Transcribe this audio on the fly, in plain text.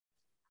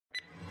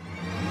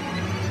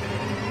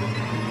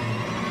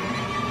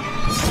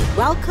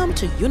Welcome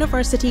to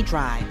University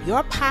Drive,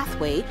 your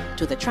pathway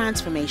to the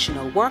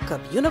transformational work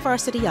of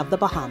University of the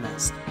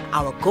Bahamas.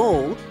 Our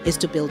goal is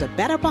to build a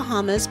better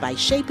Bahamas by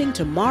shaping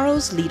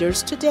tomorrow's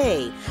leaders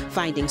today,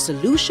 finding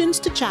solutions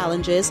to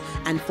challenges,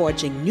 and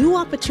forging new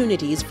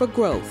opportunities for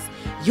growth.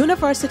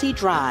 University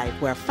Drive,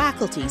 where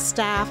faculty,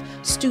 staff,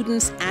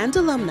 students, and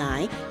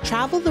alumni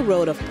travel the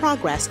road of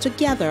progress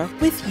together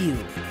with you.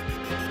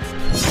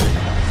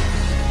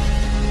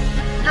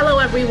 Hello,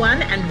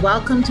 everyone, and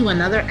welcome to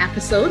another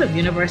episode of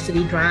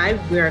University Drive.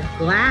 We're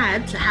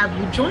glad to have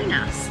you join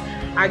us.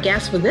 Our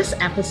guest for this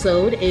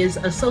episode is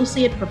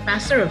Associate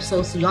Professor of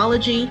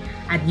Sociology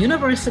at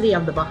University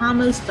of the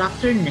Bahamas,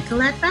 Dr.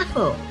 Nicolette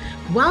Bethel.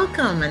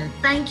 Welcome, and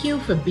thank you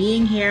for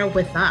being here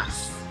with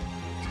us.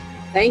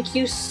 Thank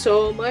you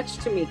so much,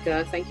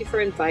 Tamika. Thank you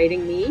for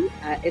inviting me.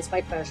 It's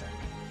my pleasure.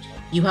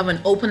 You have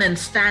an open and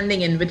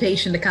standing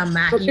invitation to come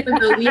back, even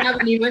though we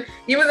haven't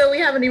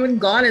even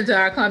gone into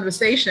our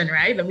conversation,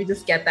 right? Let me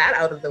just get that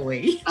out of the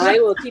way. I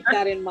will keep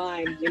that in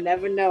mind. You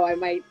never know. I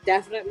might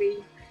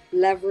definitely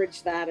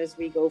leverage that as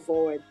we go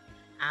forward.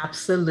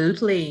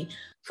 Absolutely.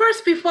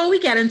 First, before we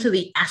get into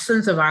the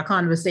essence of our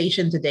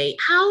conversation today,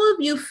 how have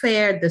you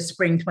fared this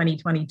spring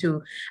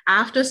 2022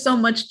 after so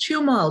much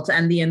tumult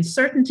and the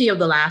uncertainty of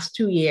the last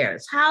 2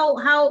 years? How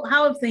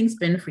have things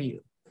been for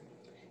you?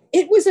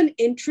 It was an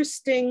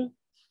interesting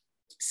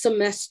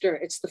semester.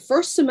 It's the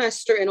first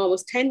semester in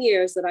almost 10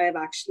 years that I have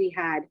actually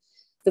had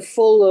the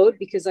full load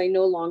because I'm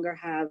no longer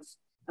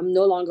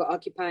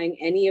occupying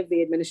any of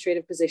the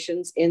administrative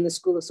positions in the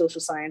School of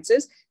Social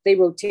Sciences. They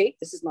rotate.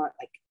 This is not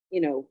like,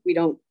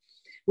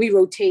 we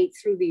rotate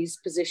through these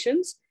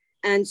positions.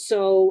 And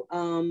so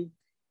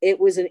it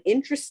was an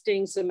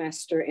interesting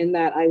semester in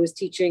that I was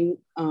teaching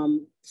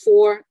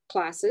 4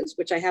 classes,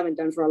 which I haven't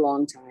done for a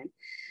long time.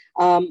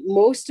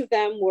 Most of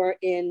them were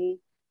in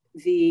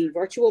the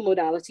virtual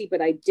modality,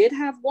 but I did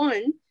have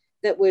one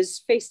that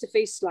was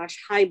face-to-face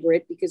 /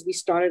 hybrid because we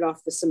started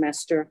off the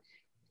semester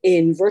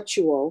in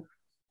virtual.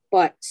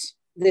 But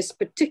this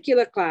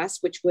particular class,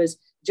 which was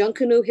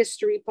Junkanoo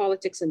History,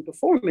 Politics, and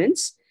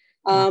Performance,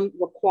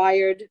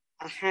 required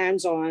a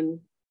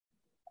hands-on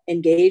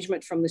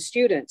engagement from the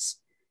students.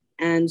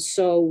 And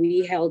so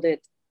we held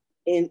it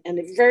in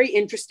a very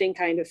interesting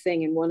kind of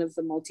thing in one of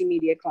the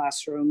multimedia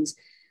classrooms.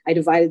 I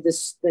divided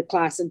the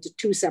class into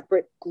 2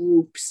 separate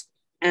groups,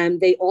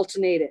 and they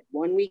alternated.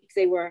 One week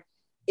they were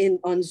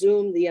on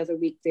Zoom, the other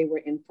week they were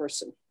in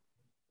person.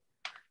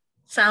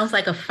 Sounds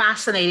like a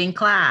fascinating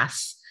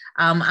class.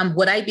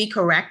 Would I be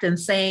correct in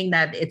saying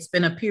that it's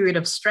been a period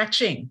of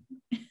stretching?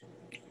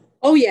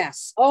 Oh,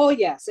 yes.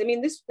 I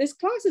mean, this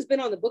class has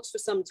been on the books for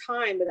some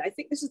time, but I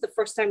think this is the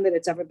first time that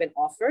it's ever been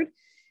offered.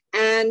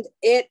 And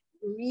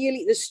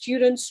the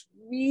students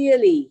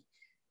really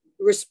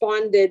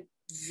responded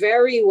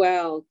very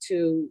well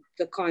to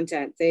the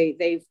content.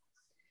 They've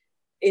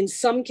in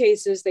some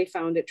cases, they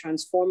found it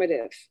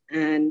transformative,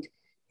 and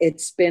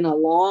it's been a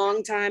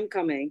long time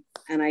coming.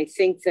 And I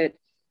think that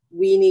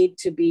we need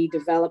to be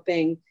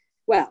developing,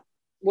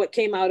 what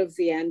came out of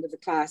the end of the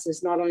class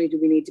is not only do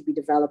we need to be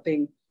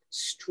developing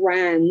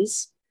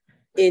strands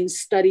in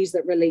studies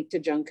that relate to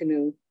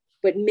Junkanoo,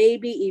 but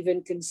maybe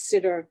even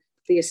consider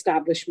the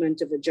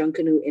establishment of a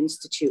Junkanoo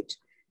Institute.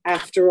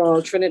 After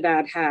all,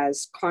 Trinidad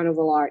has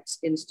Carnival Arts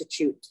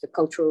Institute, the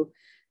Cultural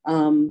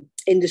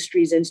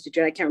Industries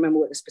Institute. I can't remember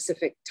what the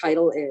specific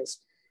title is.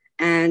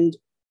 And,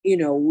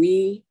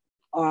 we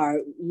are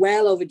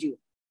well overdue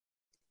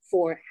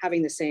for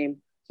having the same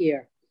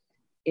here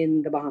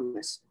in the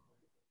Bahamas.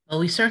 Well,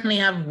 we certainly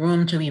have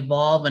room to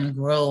evolve and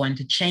grow and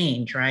to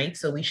change, right?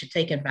 So we should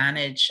take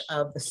advantage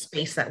of the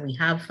space that we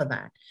have for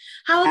that.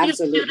 How have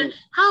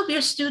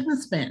your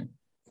students been?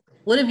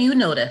 What have you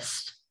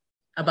noticed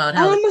about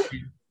how they've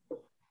been?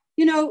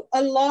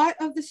 A lot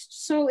of this,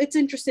 so it's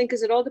interesting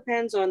because it all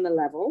depends on the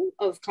level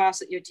of class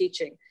that you're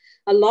teaching.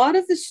 A lot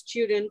of the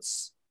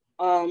students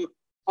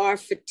are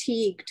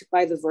fatigued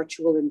by the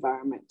virtual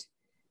environment.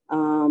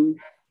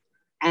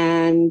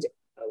 And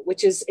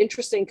which is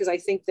interesting because I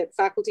think that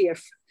faculty are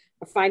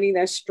finding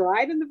their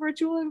stride in the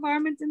virtual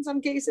environment in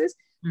some cases,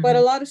 but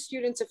a lot of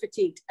students are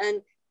fatigued.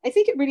 And I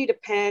think it really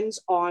depends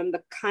on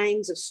the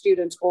kinds of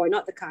students, or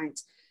not the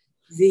kinds,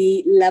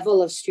 the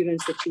level of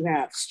students that you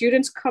have.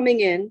 Students coming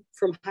in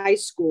from high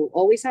school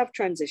always have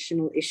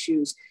transitional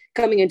issues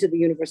coming into the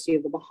University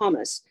of the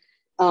Bahamas,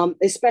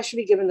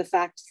 especially given the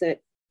fact that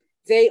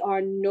they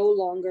are no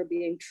longer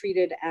being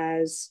treated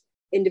as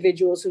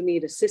individuals who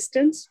need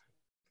assistance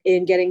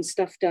in getting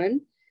stuff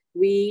done.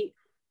 We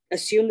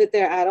assume that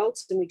they're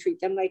adults and we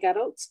treat them like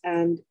adults.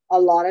 And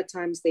a lot of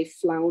times they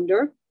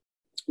flounder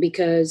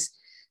because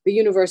the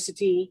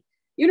universities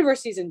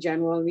in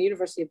general, and the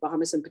University of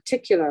Bahamas in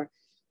particular,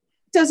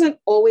 doesn't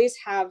always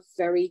have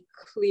very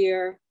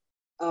clear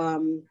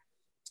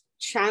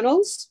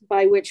channels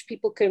by which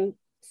people can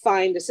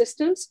find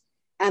assistance.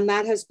 And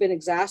that has been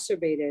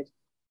exacerbated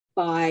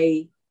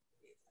by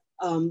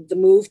the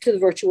move to the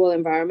virtual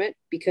environment,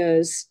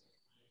 because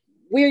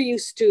we're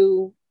used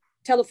to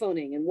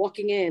telephoning and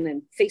walking in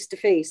and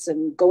face-to-face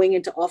and going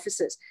into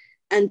offices.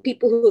 And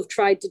people who have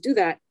tried to do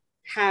that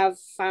have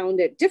found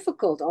it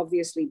difficult,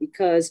 obviously,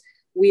 because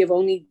we have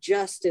only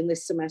just in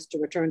this semester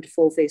returned to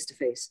full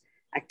face-to-face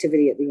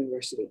activity at the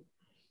university.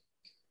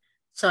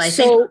 So I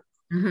think,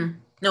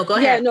 no, go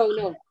ahead.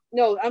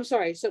 No, I'm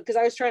sorry. So, because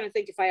I was trying to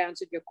think if I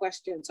answered your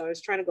question. So I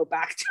was trying to go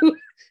back to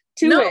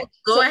it.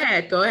 Go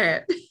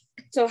ahead.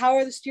 So how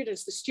are the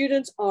students? The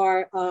students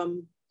are,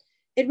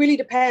 it really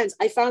depends.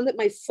 I found that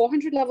my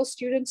 400 level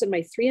students and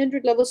my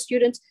 300 level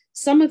students,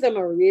 some of them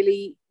are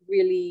really,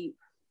 really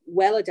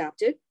well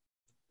adapted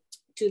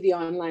to the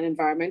online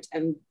environment.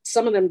 And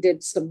some of them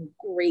did some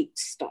great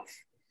stuff,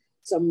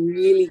 some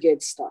really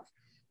good stuff.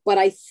 But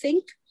I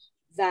think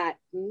that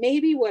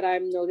maybe what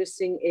I'm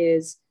noticing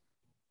is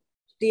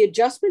the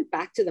adjustment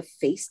back to the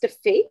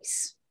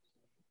face-to-face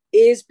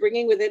is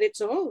bringing with it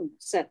its own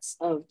sets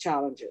of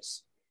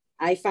challenges.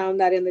 I found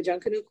that in the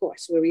Junkanoo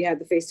course where we had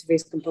the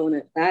face-to-face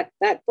component, that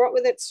brought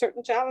with it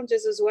certain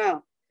challenges as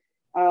well.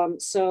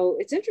 So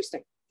it's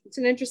interesting. It's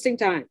an interesting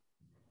time.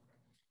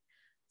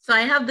 So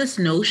I have this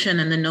notion,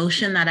 and the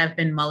notion that I've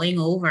been mulling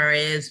over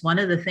is one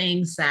of the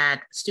things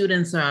that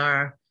students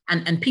are,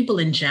 and people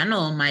in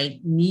general might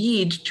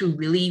need to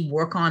really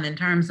work on in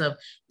terms of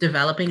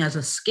developing as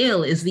a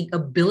skill is the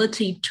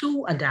ability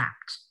to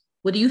adapt.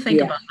 What do you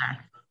think about that?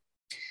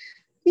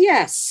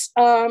 Yes.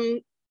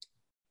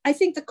 I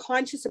think the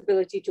conscious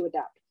ability to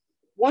adapt.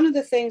 One of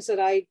the things that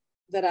I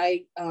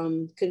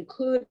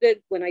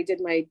concluded when I did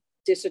my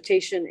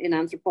dissertation in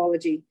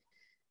anthropology,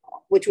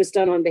 which was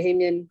done on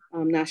Bahamian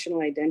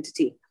national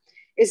identity,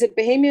 is that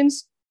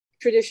Bahamians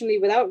traditionally,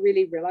 without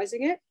really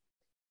realizing it,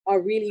 are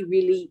really,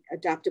 really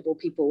adaptable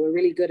people. We're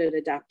really good at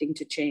adapting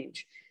to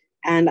change.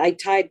 And I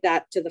tied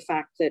that to the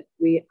fact that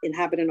we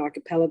inhabit an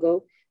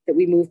archipelago, that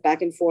we move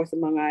back and forth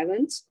among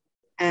islands,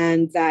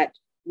 and that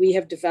we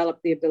have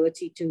developed the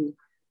ability to,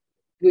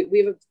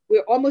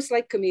 we're almost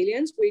like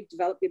chameleons. We've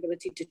developed the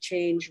ability to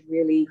change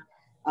really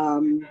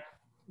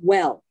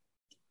well.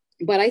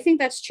 But I think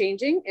that's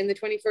changing in the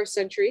 21st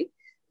century,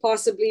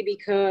 possibly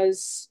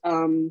because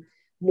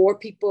more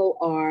people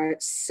are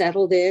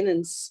settled in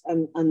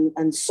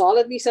and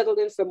solidly settled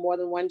in for more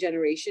than one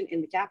generation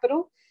in the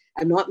capital,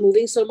 and not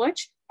moving so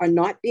much, are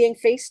not being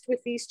faced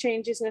with these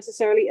changes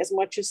necessarily as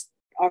much as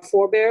our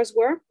forebears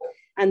were,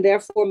 and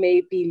therefore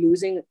may be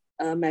losing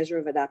a measure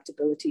of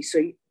adaptability.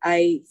 So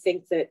I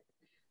think that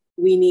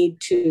we need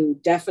to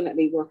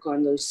definitely work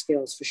on those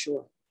skills for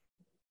sure.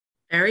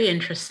 Very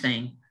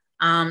interesting.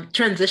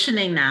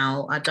 Transitioning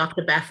now,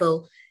 Dr.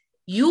 Bethel,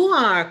 you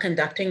are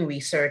conducting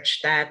research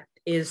that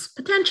is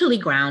potentially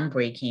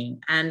groundbreaking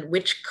and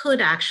which could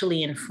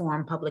actually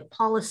inform public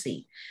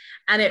policy.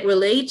 And it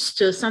relates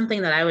to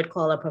something that I would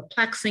call a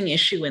perplexing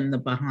issue in the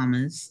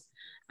Bahamas,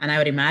 and I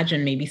would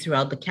imagine maybe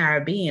throughout the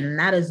Caribbean, and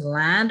that is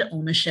land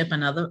ownership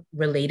and other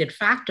related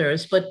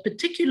factors, but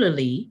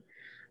particularly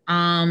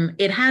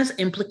it has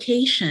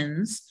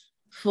implications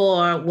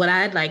for what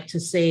I'd like to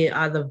say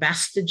are the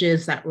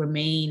vestiges that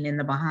remain in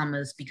the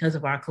Bahamas because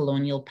of our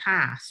colonial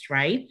past,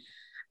 right?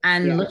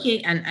 And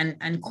looking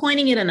and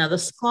coining it another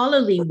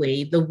scholarly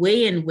way, the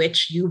way in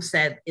which you've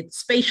said it's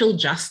spatial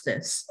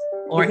justice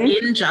or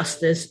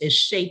injustice is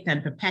shaped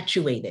and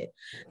perpetuated.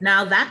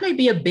 Now, that may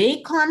be a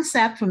big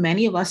concept for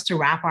many of us to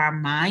wrap our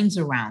minds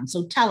around.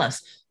 So tell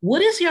us,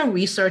 what is your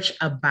research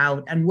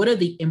about and what are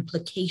the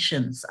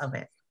implications of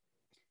it?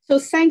 So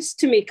thanks,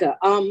 Tamika.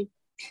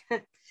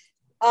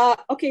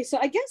 Okay, so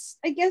I guess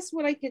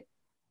what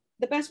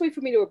the best way for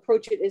me to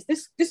approach it is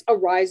this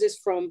arises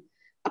from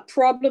a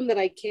problem that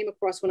I came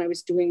across when I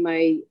was doing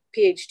my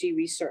PhD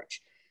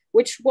research,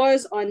 which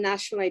was on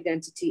national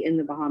identity in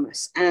the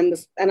Bahamas. And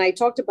I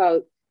talked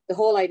about the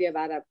whole idea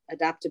of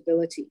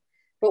adaptability.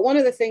 But one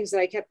of the things that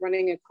I kept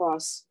running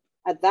across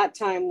at that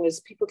time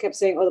was people kept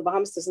saying, oh, the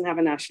Bahamas doesn't have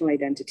a national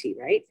identity,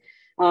 right?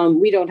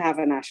 We don't have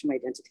a national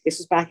identity. This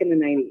was back in the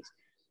 90s.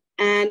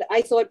 And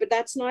I thought, but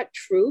that's not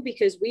true,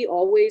 because we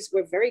always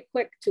were very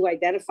quick to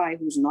identify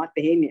who's not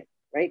Bahamian,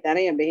 right? That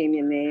ain't a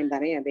Bahamian name,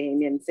 that ain't a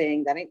Bahamian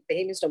thing,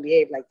 Bahamians don't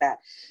behave like that.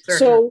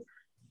 Certainly.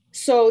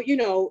 So you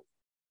know,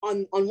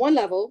 on one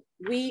level,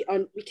 we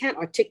can't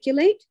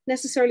articulate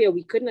necessarily, or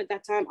we couldn't at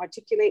that time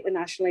articulate a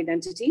national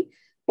identity,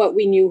 but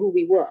we knew who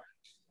we were,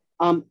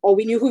 or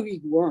we knew who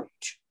we weren't,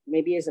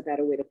 maybe is a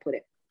better way to put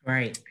it.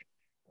 Right.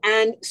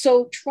 And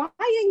so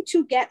trying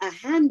to get a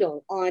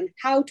handle on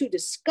how to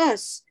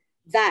discuss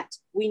that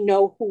we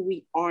know who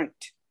we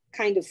aren't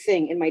kind of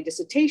thing in my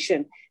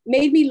dissertation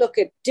made me look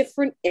at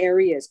different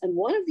areas. And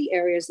one of the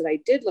areas that I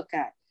did look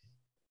at,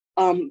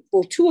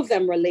 well, two of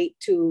them relate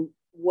to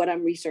what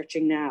I'm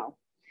researching now.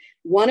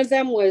 One of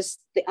them was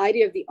the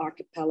idea of the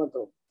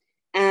archipelago.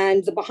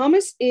 And the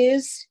Bahamas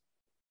is,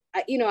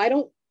 you know, I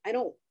don't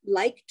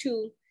like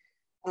to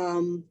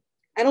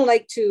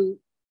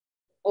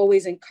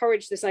always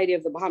encourage this idea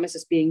of the Bahamas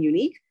as being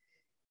unique,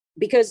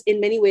 because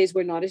in many ways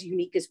we're not as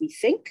unique as we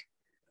think.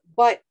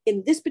 But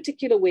in this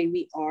particular way,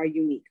 we are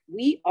unique.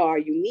 We are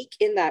unique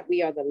in that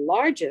we are the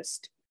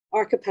largest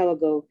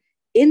archipelago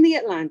in the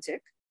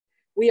Atlantic.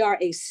 We are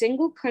a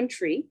single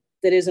country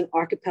that is an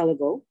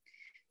archipelago.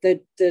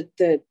 The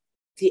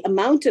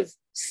amount of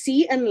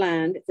sea and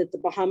land that the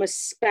Bahamas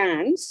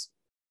spans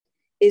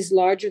is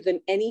larger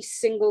than any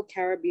single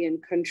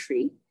Caribbean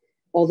country,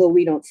 although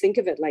we don't think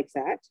of it like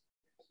that.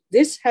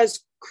 This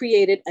has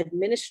created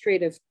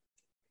administrative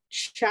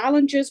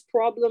challenges,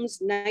 problems,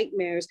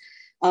 nightmares,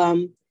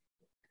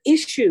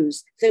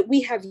 issues that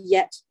we have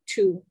yet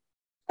to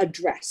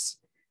address.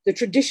 The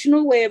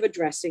traditional way of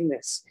addressing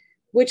this,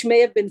 which may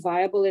have been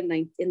viable in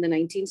the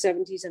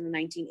 1970s and the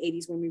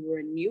 1980s when we were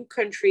a new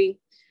country,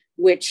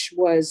 which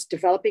was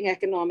developing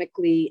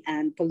economically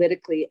and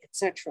politically,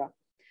 etc.,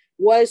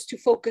 was to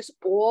focus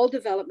all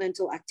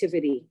developmental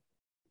activity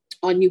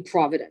on New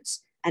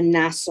Providence and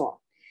Nassau,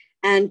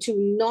 and to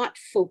not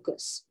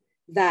focus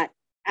that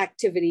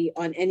activity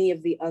on any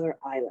of the other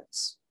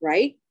islands,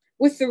 right?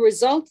 With the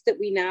result that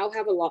we now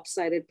have a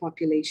lopsided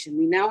population.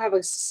 We now have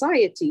a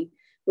society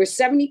where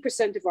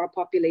 70% of our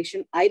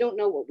population, I don't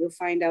know what we'll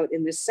find out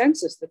in this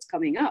census that's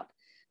coming up,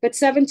 but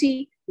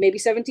 70, maybe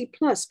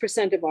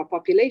 70+% of our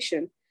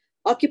population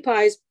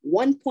occupies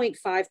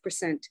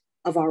 1.5%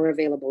 of our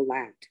available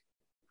land.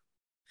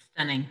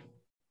 Stunning.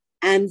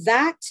 And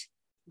that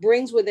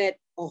brings with it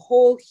a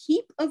whole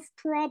heap of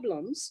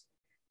problems,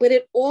 but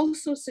it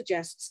also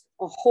suggests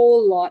a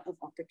whole lot of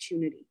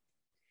opportunity.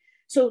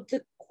 So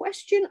the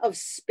question of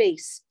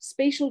space,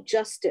 spatial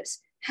justice,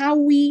 how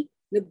we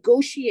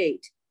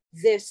negotiate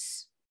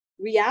this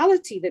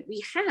reality that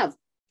we have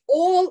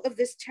all of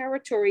this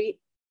territory,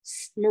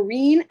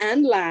 marine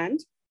and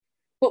land,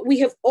 but we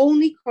have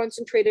only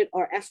concentrated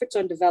our efforts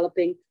on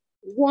developing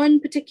one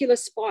particular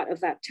spot of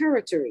that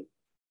territory,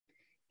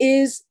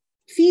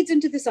 feeds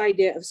into this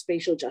idea of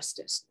spatial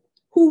justice.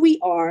 Who we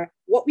are,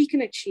 what we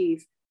can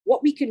achieve,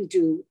 what we can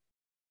do,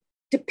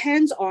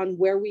 depends on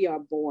where we are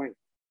born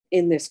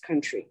in this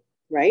country,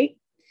 right?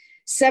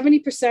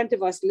 70%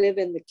 of us live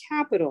in the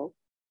capital,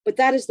 but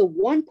that is the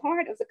one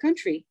part of the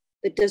country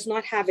that does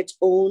not have its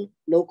own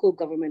local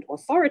government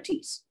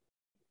authorities.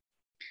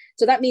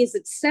 So that means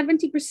that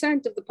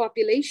 70% of the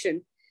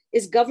population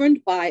is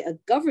governed by a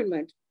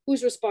government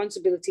whose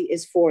responsibility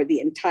is for the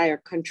entire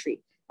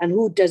country and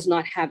who does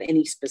not have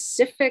any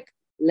specific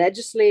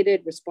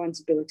legislated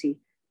responsibility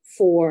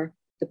for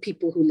the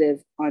people who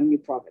live on New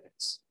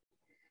Providence.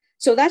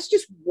 So that's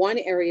just one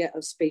area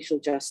of spatial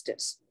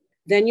justice.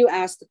 Then you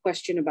ask the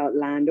question about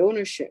land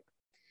ownership.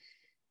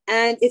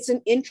 And it's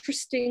an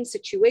interesting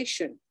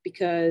situation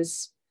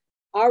because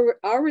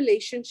our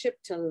relationship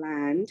to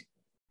land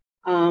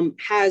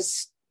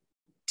has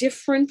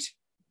different,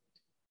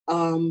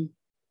 I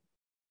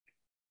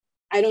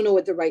don't know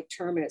what the right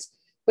term is,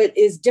 but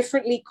is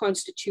differently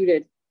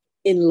constituted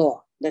in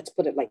law. Let's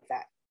put it like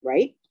that,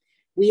 right?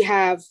 We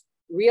have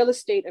real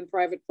estate and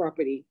private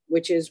property,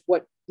 which is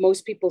what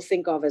most people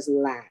think of as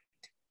land.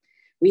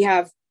 We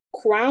have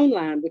crown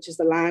land, which is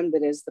the land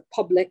that is the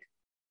public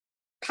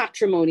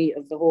patrimony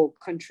of the whole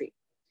country.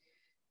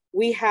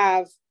 We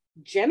have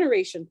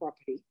generation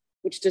property,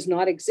 which does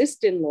not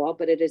exist in law,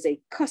 but it is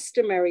a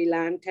customary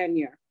land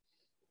tenure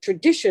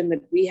tradition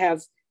that we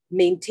have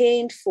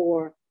maintained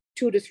for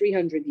 200 to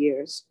 300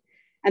 years.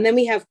 And then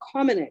we have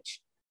commonage,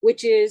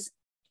 which is,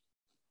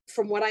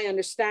 from what I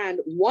understand,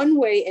 one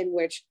way in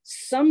which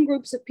some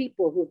groups of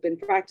people who've been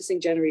practicing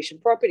generation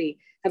property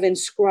have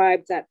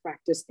inscribed that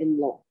practice in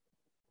law.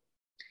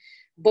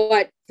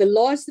 But the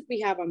laws that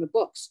we have on the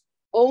books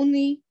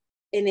only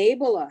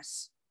enable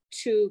us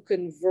to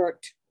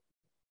convert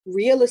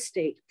real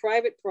estate,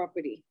 private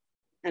property,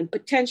 and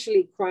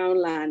potentially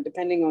crown land,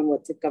 depending on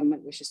what the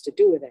government wishes to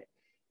do with it,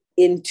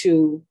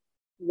 into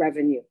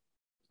revenue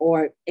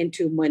or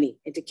into money,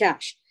 into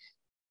cash.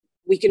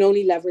 We can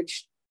only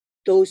leverage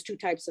those two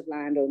types of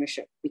land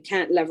ownership. We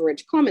can't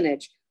leverage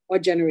commonage or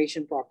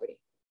generation property,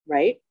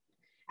 right?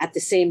 At the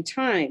same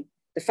time,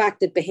 the fact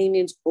that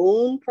Bahamians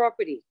own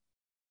property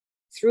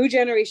through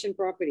generation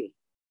property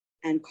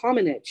and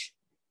commonage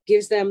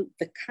gives them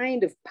the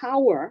kind of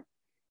power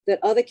that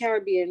other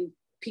Caribbean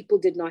people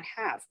did not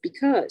have,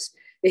 because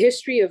the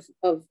history of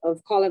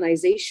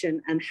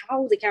colonization and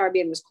how the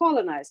Caribbean was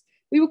colonized,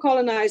 we were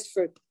colonized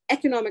for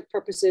economic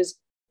purposes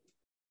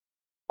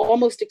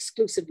almost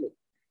exclusively.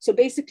 So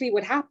basically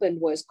what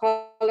happened was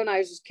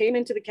colonizers came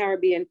into the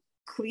Caribbean,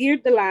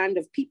 cleared the land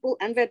of people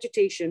and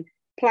vegetation,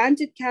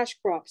 planted cash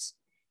crops,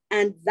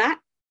 and that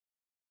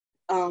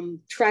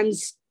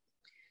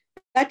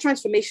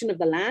transformation of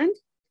the land,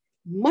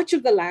 much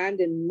of the land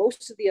in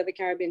most of the other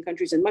Caribbean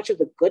countries and much of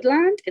the good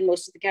land in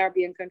most of the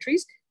Caribbean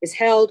countries is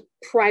held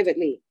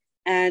privately.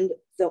 And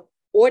the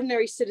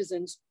ordinary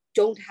citizens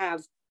don't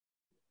have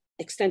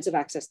extensive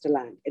access to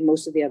land in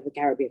most of the other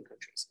Caribbean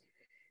countries.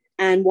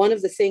 And one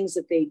of the things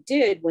that they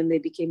did when they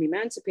became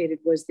emancipated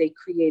was they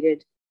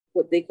created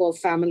what they call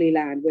family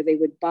land, where they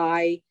would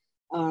buy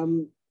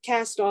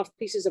cast off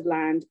pieces of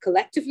land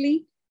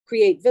collectively,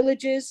 create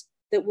villages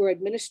that were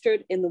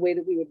administered in the way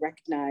that we would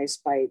recognize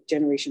by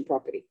generation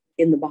property.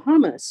 In the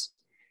Bahamas,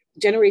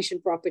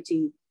 generation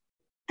property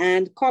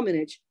and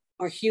commonage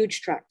are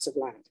huge tracts of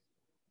land.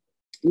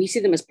 We see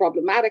them as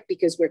problematic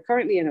because we're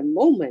currently in a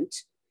moment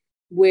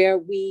where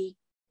we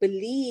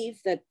believe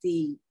that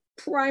the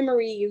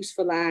primary use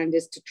for land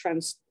is to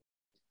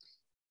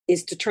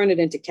is to turn it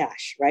into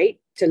cash, right?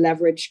 To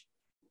leverage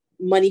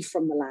money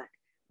from the land.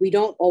 We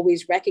don't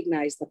always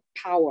recognize the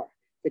power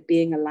that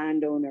being a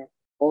landowner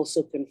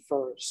also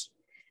confers,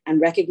 and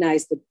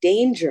recognize the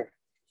danger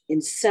in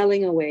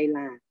selling away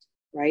land,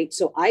 right?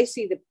 So I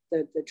see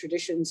the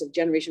traditions of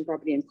generation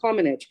property and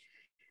commonage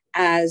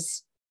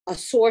as a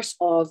source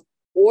of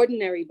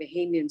ordinary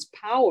Bahamians'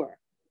 power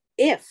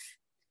if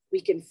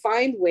we can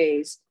find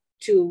ways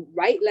to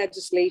write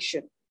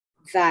legislation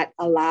that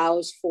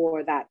allows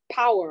for that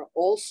power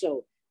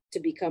also to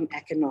become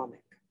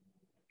economic.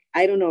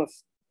 I don't know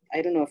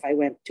if I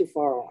went too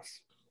far off.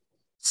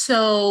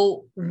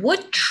 So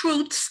what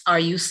truths are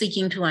you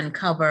seeking to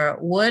uncover?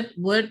 What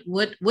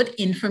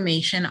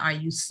information are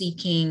you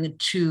seeking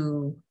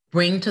to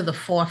bring to the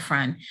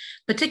forefront,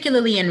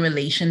 particularly in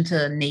relation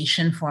to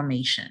nation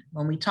formation,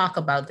 when we talk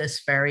about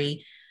this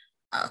very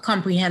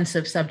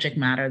comprehensive subject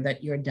matter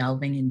that you're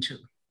delving into?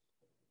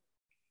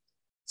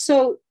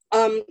 So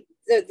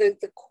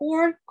the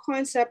core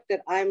concept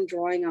that I'm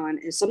drawing on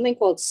is something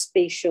called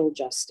spatial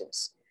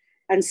justice.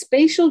 And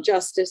spatial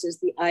justice is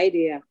the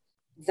idea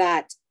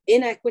that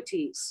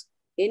inequities,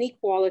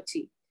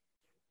 inequality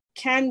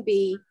can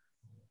be,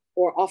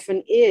 or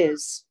often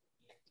is,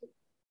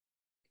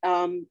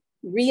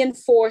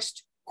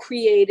 reinforced,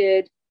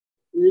 created,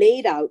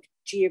 laid out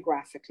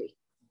geographically.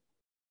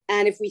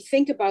 And if we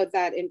think about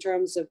that in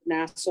terms of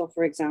Nassau,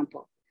 for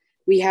example,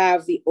 we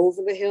have the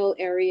over the hill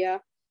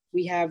area,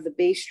 we have the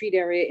Bay Street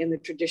area in the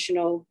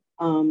traditional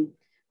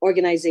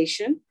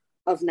organization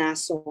of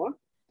Nassau.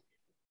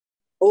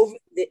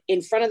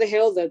 In front of the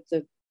hill,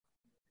 the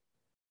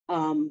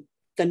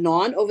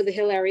non-over the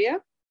hill area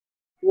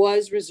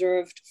was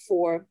reserved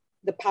for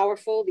the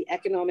powerful, the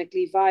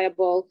economically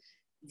viable,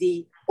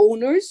 the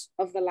owners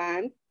of the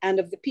land and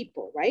of the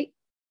people, right?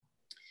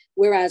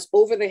 Whereas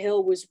over the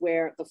hill was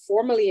where the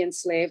formerly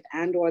enslaved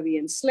and or the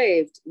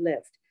enslaved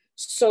lived.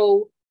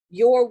 So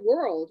your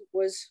world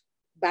was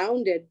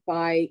bounded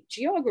by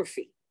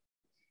geography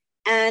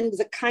and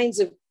the kinds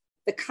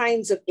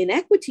of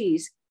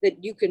inequities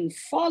that you can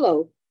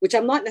follow, which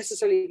I'm not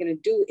necessarily going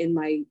to do in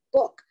my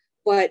book,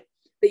 but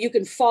that you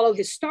can follow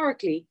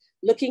historically,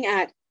 looking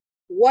at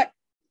what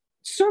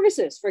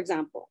services, for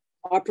example,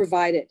 are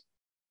provided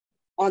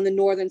on the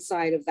northern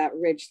side of that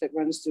ridge that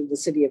runs through the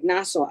city of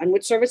Nassau, and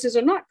what services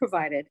are not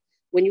provided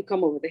when you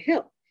come over the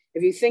hill.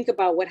 If you think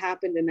about what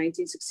happened in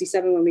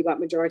 1967 when we got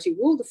majority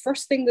rule, the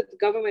first thing that the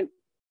government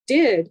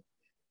did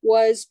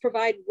was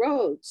provide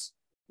roads,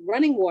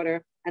 running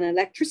water, and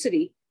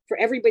electricity for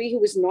everybody who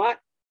was not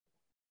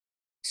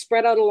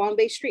spread out along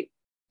Bay Street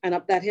and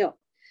up that hill.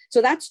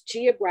 So that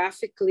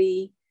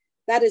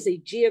is a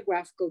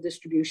geographical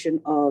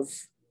distribution of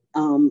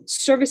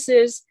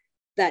services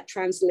that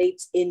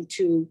translates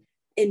into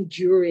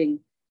enduring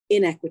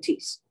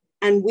inequities.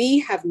 And we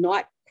have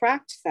not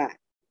cracked that,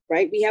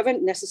 right? We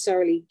haven't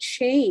necessarily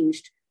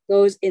changed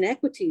those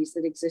inequities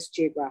that exist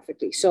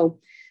geographically. So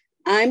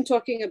I'm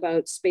talking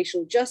about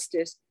spatial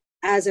justice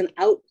as an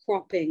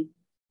outcropping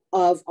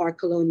of our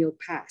colonial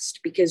past,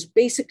 because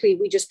basically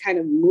we just kind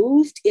of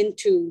moved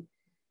into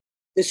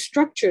the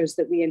structures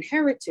that we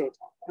inherited,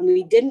 and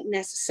we didn't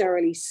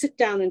necessarily sit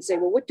down and say,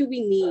 well, what do we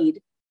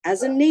need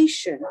as a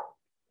nation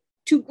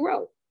to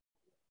grow?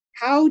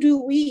 How do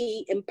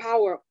we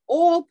empower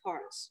all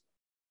parts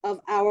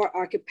of our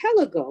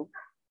archipelago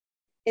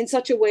in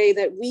such a way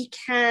that we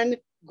can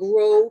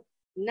grow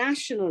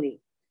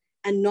nationally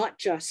and not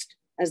just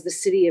as the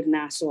city of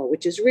Nassau,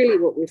 which is really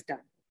what we've done?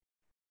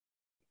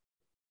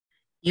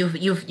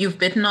 You've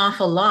bitten off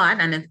a lot,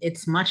 and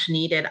it's much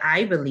needed,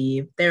 I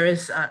believe. There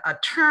is a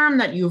term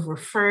that you've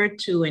referred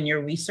to in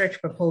your research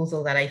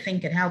proposal that I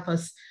think could help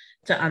us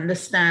to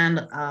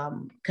understand,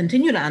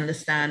 continue to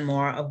understand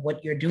more of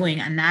what you're doing,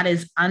 and that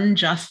is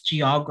unjust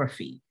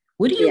geography.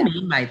 What do you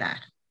mean by that?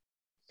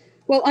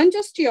 Well,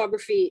 unjust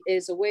geography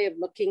is a way of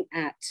looking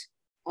at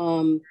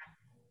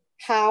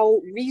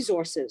how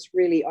resources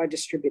really are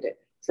distributed,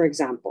 for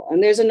example.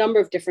 And there's a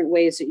number of different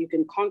ways that you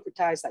can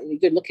concretize that.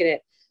 You could look at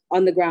it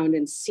on the ground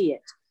and see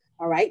it.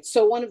 All right.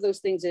 So one of those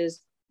things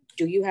is,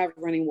 do you have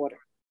running water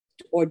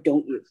or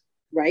don't you?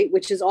 Right.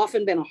 Which has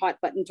often been a hot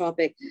button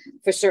topic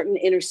for certain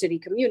inner city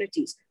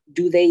communities.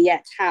 Do they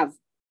yet have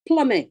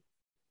plumbing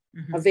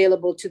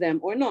available to them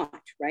or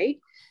not? Right.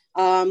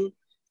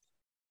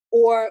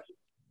 Or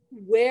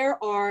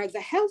where are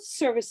the health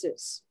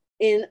services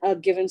in a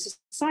given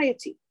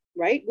society?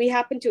 Right. We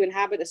happen to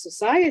inhabit a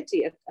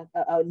society,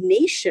 a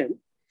nation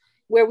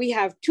where we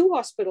have two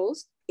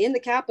hospitals in the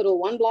capital,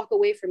 one block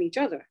away from each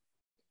other,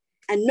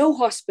 and no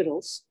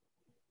hospitals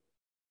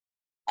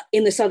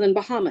in the southern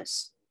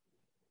Bahamas,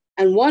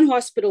 and one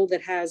hospital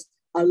that has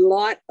a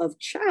lot of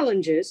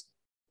challenges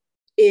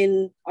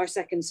in our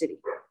second city,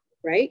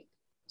 right?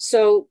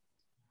 So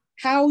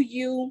how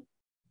you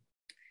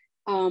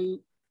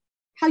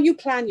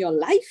plan your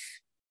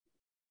life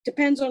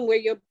depends on where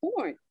you're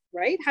born,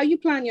 right? How you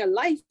plan your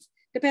life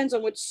depends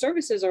on what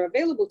services are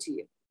available to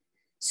you.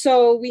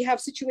 So we have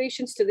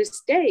situations to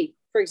this day,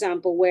 for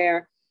example,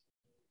 where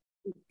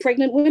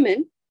pregnant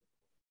women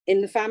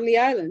in the Family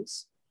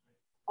Islands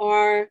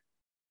are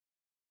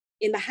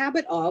in the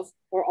habit of,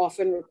 or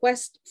often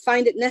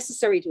find it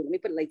necessary to, let me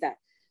put it like that,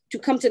 to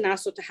come to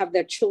Nassau to have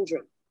their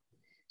children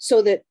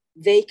so that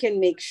they can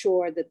make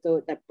sure that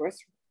that birth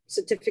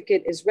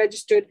certificate is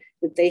registered,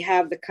 that they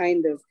have the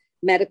kind of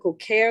medical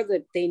care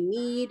that they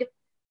need,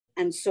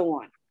 and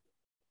so on.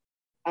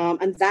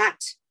 And that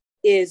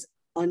is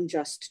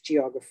unjust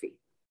geography.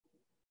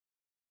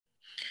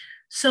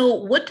 So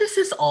what does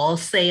this all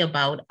say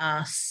about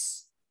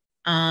us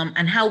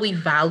and how we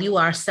value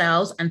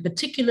ourselves, and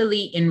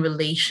particularly in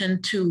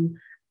relation to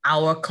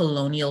our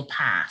colonial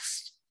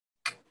past?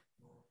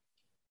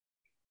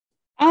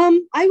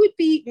 I would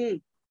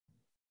be,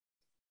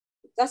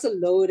 that's a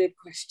loaded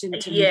question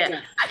to me.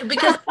 Yeah,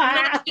 because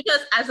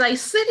as I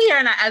sit here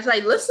and as I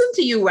listen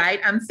to you, right,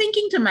 I'm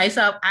thinking to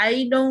myself,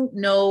 I don't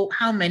know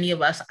how many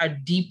of us are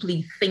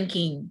deeply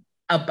thinking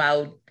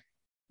about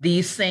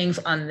these things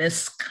on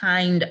this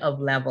kind of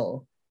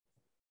level.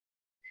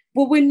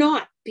 Well, we're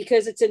not,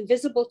 because it's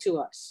invisible to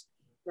us,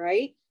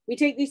 right? We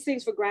take these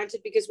things for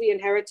granted because we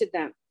inherited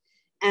them.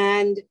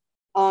 And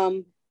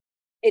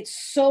it's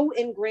so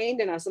ingrained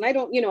in us. And I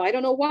don't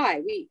know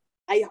why.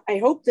 I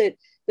hope that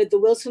the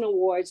Wilson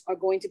Awards are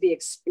going to be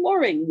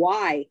exploring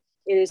why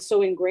it is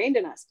so ingrained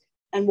in us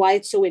and why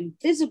it's so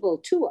invisible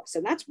to us.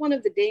 And that's one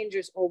of the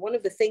dangers, or one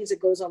of the things that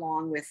goes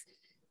along with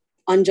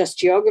unjust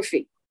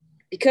geography.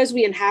 Because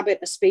we inhabit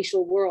a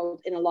spatial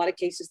world, in a lot of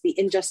cases, the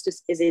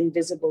injustice is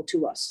invisible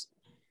to us.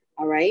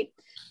 All right.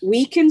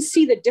 We can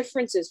see the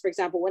differences. For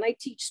example, when I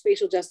teach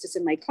spatial justice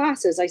in my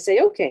classes, I say,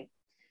 okay,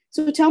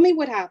 so tell me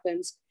what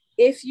happens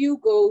if you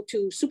go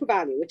to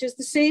SuperValue, which is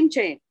the same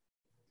chain,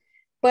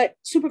 but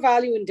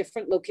SuperValue in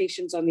different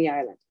locations on the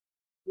island.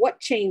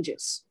 What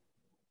changes?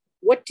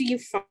 What do you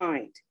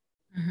find?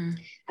 Mm-hmm.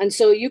 And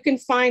so you can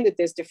find that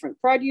there's different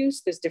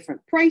produce, there's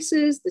different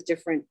prices, there's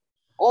different,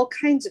 all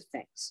kinds of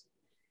things.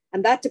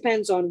 And that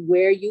depends on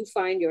where you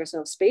find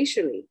yourself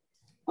spatially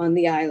on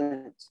the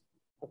island,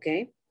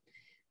 okay?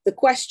 The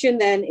question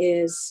then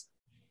is,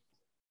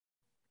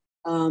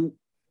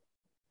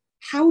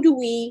 how do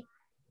we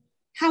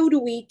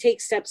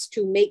take steps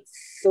to make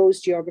those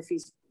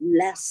geographies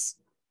less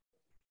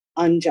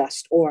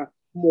unjust or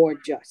more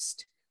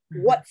just?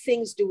 Mm-hmm. What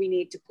things do we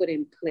need to put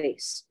in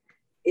place?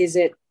 Is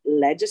it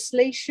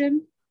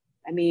legislation?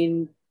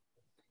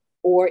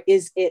 Or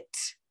is it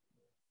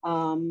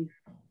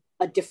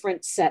a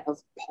different set of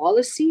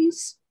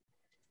policies?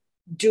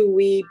 Do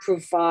we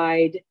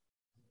provide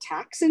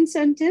tax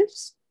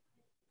incentives?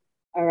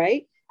 All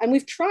right. And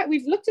we've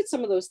looked at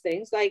some of those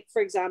things, like,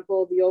 for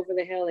example, the Over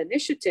the Hill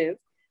initiative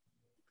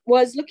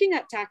was looking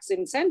at tax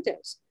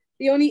incentives.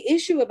 The only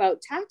issue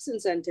about tax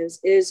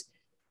incentives is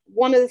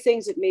one of the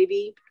things that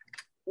maybe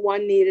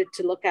one needed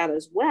to look at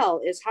as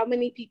well is how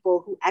many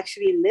people who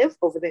actually live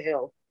over the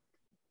hill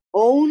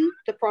own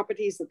the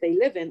properties that they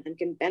live in and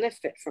can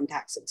benefit from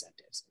tax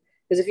incentives.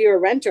 Because if you're a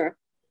renter,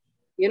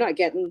 you're not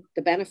getting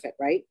the benefit,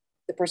 right?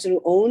 The person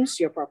who owns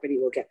your property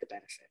will get the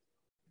benefit.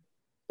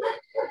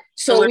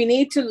 So we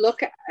need to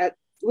look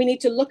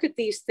at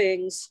these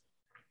things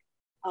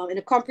in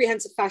a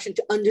comprehensive fashion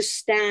to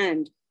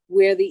understand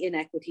where the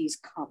inequities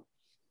come,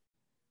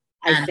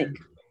 I think.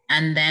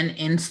 And then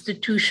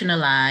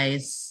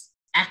institutionalize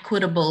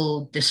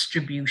equitable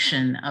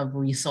distribution of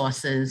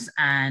resources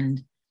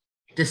and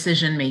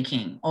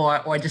decision-making,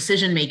 or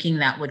decision-making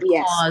that would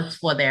cause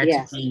for there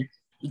to be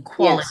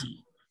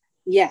equality.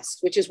 Yes,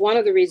 which is one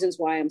of the reasons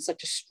why I'm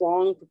such a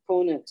strong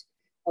proponent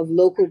of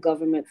local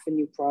government for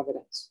New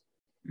Providence.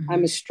 Mm-hmm.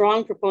 I'm a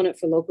strong proponent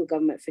for local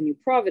government for New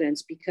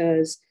Providence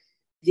because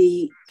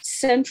the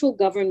central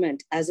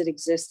government as it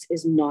exists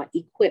is not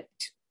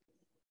equipped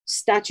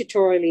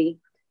statutorily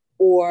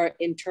or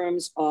in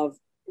terms of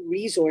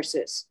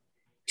resources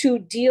to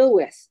deal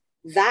with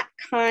that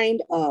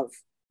kind of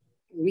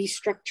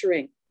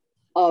restructuring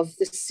of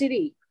the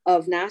city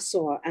of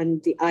Nassau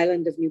and the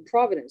island of New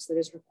Providence that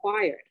is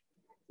required,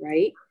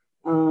 right?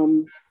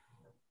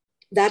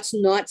 That's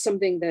not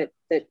something that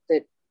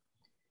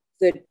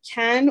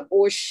can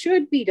or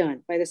should be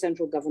done by the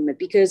central government,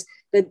 because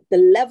the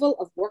level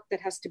of work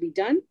that has to be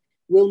done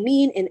will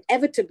mean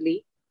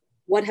inevitably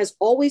what has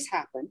always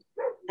happened.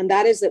 And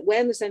that is that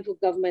when the central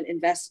government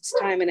invests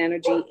time and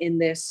energy in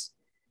this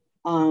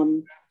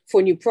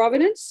for New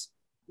Providence,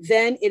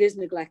 then it is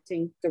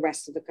neglecting the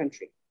rest of the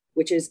country,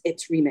 which is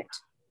its remit,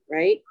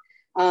 right?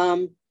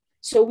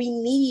 So we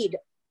need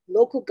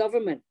local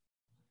government,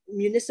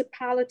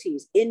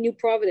 municipalities in New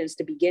Providence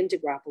to begin to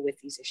grapple with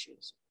these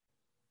issues.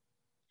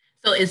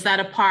 So is that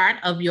a part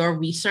of your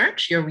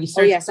research? Oh,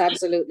 yes,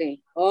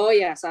 absolutely. Oh,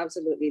 yes,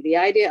 absolutely. The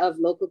idea of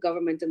local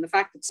government and the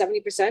fact that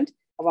 70%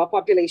 of our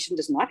population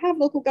does not have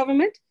local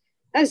government,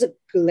 that is a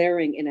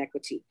glaring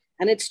inequity.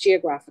 And it's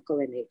geographical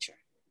in nature.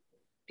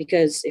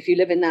 Because if you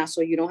live in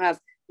Nassau, you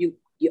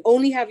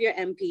only have your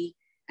MP,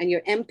 and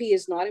your MP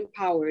is not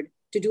empowered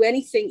to do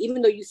anything,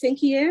 even though you think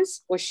he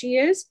is or she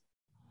is.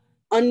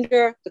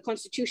 Under the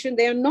Constitution,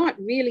 they are not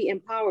really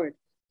empowered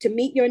to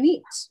meet your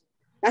needs.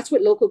 That's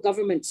what local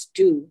governments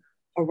do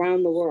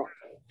around the world.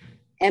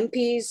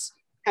 MPs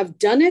have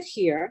done it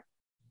here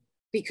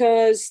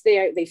because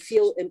they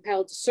feel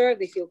impelled to serve,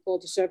 they feel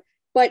called to serve.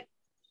 But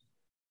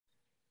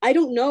I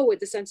don't know what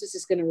the census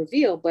is going to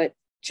reveal, but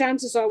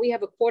chances are we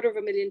have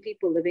 250,000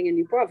 people living in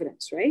New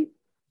Providence, right?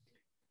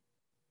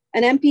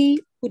 An MP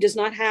who does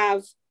not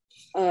have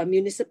a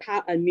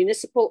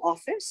municipal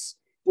office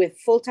with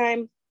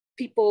full-time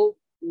people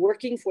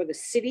working for the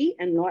city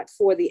and not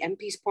for the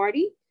MP's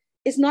party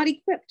is not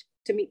equipped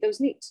to meet those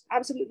needs.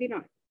 Absolutely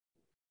not.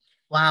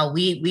 Wow,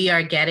 we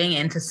are getting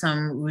into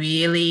some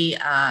really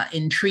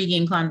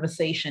intriguing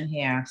conversation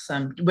here.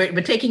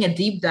 We're taking a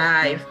deep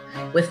dive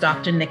with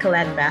Dr.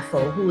 Nicolette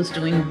Bethel, who is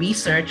doing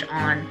research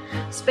on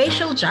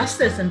spatial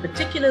justice, and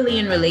particularly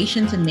in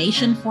relation to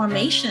nation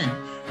formation.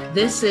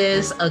 This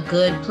is a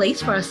good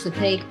place for us to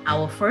take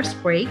our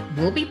first break.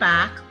 We'll be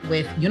back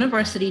with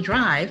University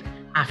Drive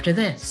after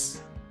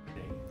this.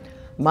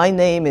 My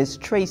name is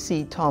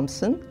Tracy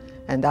Thompson,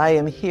 and I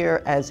am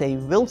here as a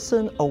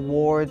Wilson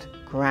Award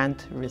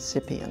grant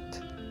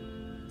recipient.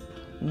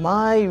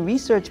 My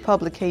research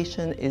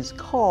publication is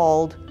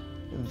called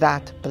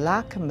That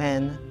Black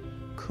Men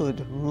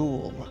Could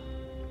Rule.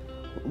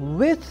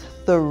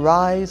 With the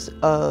rise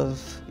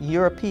of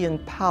European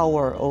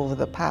power over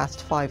the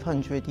past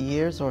 500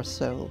 years or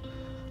so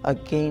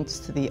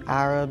against the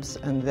Arabs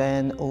and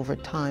then over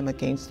time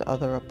against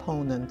other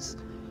opponents,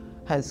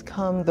 has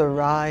come the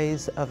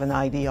rise of an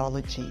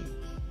ideology.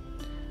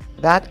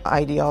 That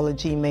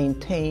ideology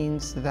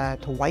maintains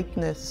that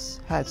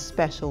whiteness has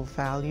special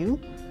value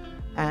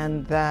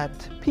and that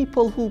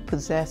people who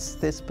possess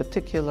this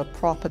particular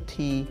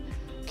property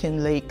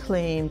can lay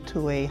claim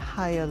to a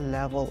higher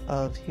level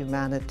of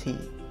humanity.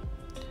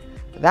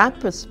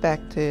 That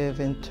perspective,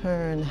 in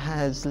turn,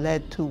 has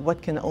led to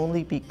what can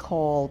only be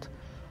called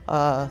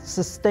a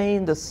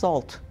sustained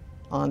assault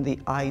on the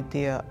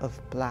idea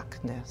of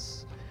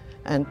blackness.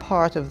 And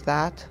part of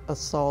that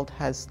assault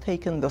has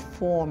taken the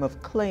form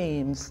of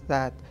claims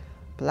that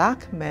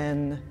black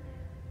men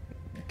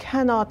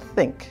cannot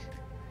think.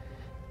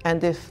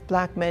 And if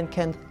black men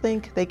can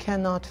think, they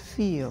cannot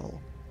feel.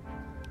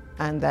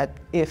 And that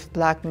if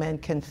black men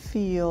can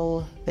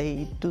feel,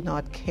 they do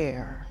not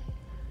care.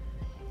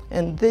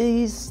 And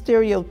these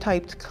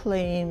stereotyped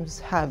claims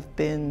have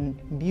been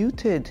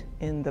muted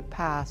in the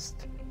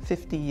past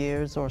 50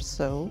 years or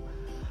so.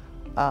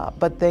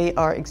 But they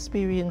are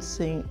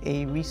experiencing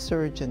a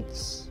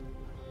resurgence.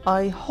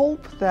 I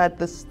hope that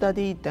the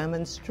study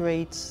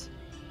demonstrates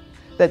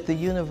that the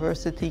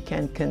university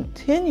can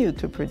continue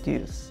to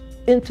produce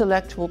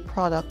intellectual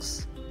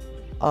products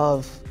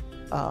of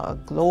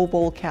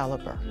global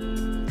caliber.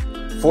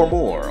 For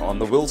more on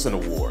the Wilson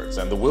Awards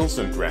and the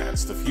Wilson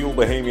Grants to fuel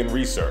Bahamian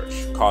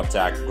research,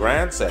 contact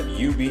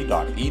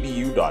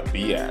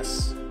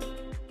grants@ub.edu.bs.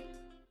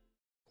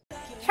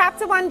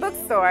 Chapter One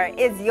Bookstore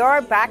is your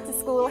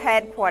back-to-school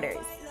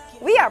headquarters.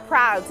 We are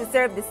proud to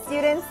serve the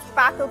students,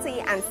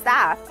 faculty, and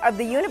staff of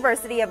the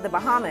University of the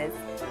Bahamas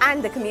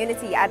and the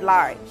community at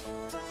large.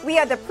 We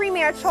are the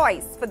premier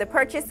choice for the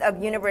purchase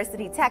of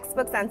university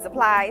textbooks and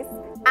supplies,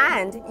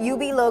 and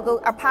UB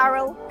logo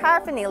apparel,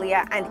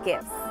 paraphernalia, and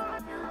gifts.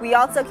 We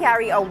also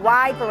carry a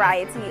wide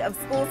variety of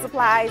school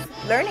supplies,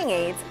 learning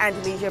aids, and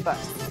leisure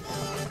books.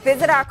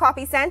 Visit our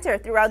copy center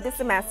throughout the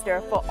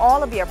semester for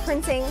all of your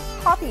printing,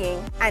 copying,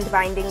 and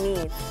binding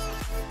needs.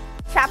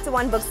 Chapter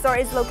One Bookstore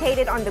is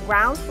located on the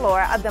ground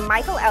floor of the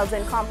Michael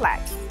Eldon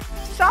Complex.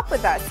 Shop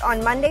with us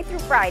on Monday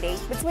through Friday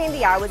between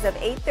the hours of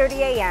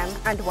 8:30 a.m.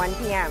 and 1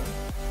 p.m.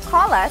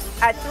 Call us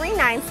at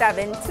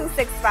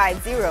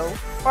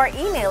 397-2650 or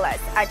email us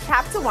at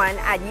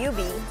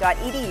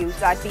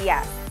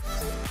chapter1@ub.edu.bs.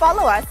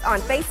 Follow us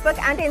on Facebook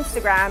and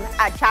Instagram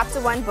at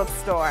Chapter One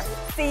Bookstore.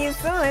 See you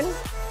soon!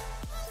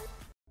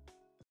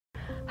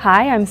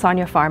 Hi, I'm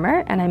Sonia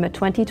Farmer, and I'm a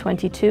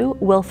 2022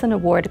 Wilson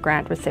Award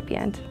grant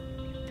recipient.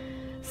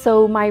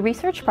 So my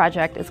research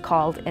project is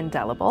called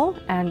Indelible,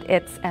 and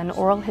it's an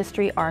oral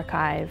history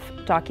archive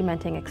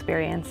documenting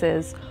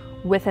experiences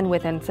with and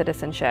within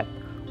citizenship,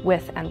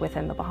 with and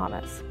within the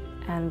Bahamas.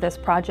 And this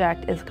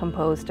project is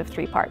composed of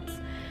 3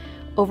 parts.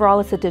 Overall,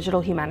 it's a digital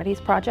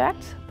humanities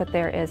project, but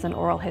there is an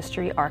oral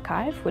history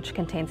archive which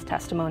contains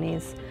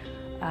testimonies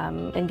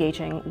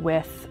engaging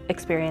with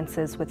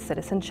experiences with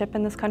citizenship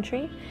in this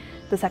country.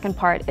 The second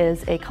part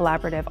is a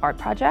collaborative art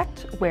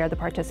project where the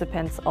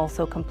participants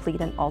also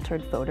complete an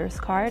altered voter's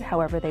card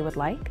however they would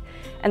like.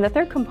 And the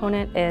third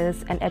component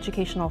is an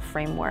educational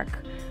framework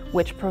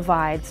which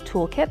provides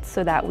toolkits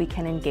so that we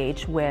can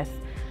engage with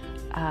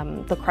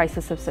the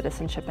crisis of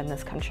citizenship in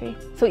this country.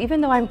 So even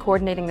though I'm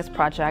coordinating this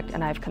project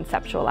and I've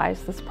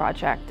conceptualized this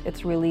project,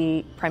 it's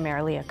really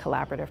primarily a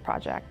collaborative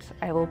project.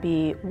 I will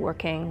be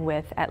working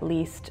with at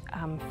least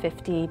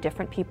 50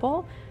 different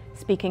people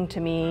speaking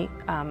to me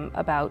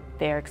about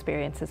their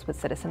experiences with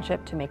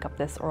citizenship to make up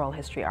this oral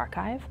history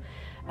archive.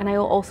 And I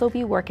will also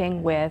be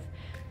working with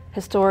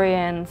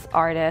historians,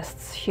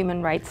 artists,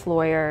 human rights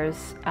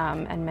lawyers,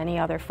 and many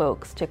other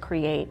folks to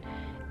create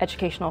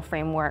educational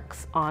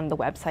frameworks on the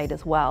website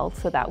as well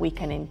so that we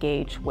can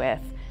engage with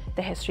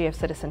the history of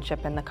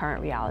citizenship and the current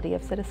reality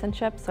of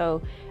citizenship.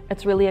 So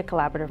it's really a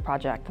collaborative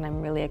project, and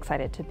I'm really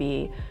excited to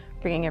be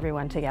bringing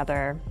everyone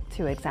together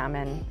to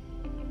examine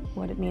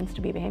what it means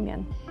to be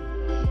Bahamian.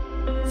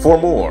 For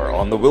more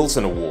on the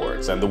Wilson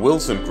Awards and the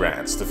Wilson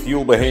Grants to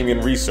fuel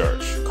Bahamian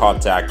research,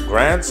 contact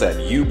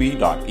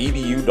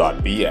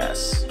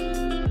grants@ub.edu.bs.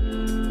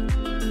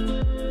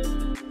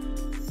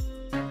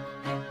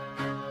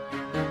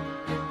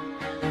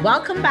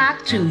 Welcome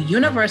back to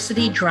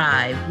University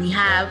Drive. We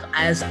have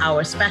as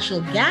our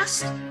special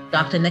guest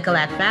Dr.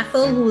 Nicolette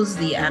Bethel, who is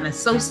an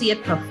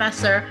associate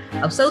professor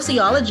of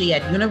sociology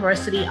at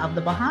University of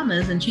the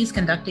Bahamas, and she's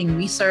conducting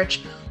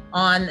research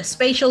on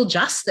spatial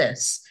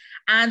justice.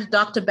 And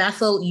Dr.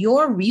 Bethel,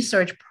 your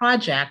research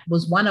project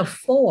was one of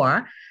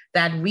 4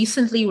 that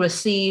recently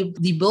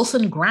received the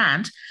Wilson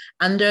Grant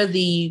under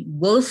the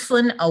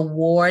Wilson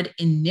Award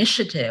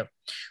Initiative,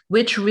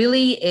 which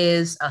really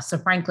is Sir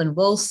Franklin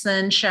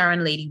Wilson,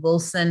 Sharon Lady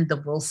Wilson, the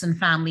Wilson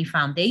Family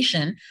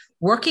Foundation,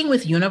 working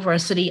with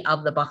University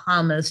of the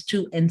Bahamas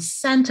to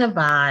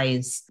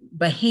incentivize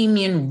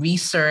Bahamian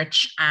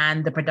research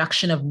and the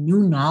production of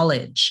new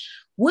knowledge.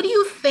 What do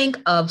you think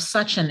of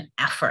such an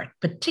effort,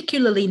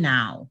 particularly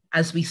now,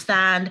 as we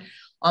stand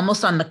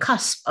almost on the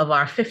cusp of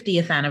our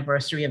 50th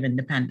anniversary of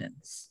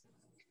independence?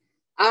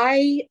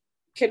 I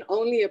can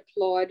only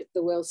applaud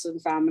the Wilson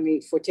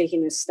family for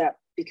taking this step,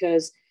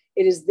 because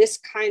it is this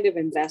kind of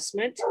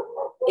investment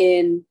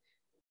in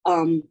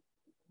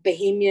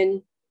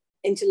Bahamian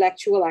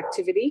intellectual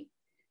activity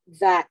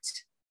that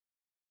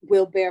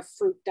will bear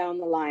fruit down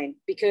the line.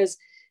 Because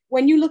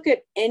when you look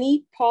at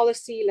any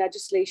policy,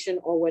 legislation,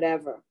 or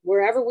whatever,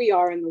 wherever we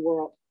are in the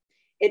world,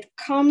 it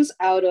comes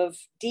out of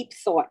deep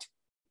thought.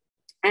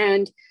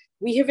 And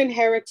we have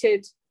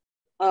inherited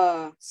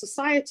a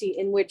society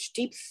in which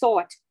deep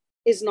thought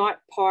is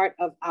not part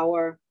of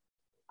our,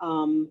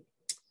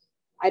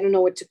 I don't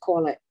know what to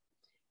call it.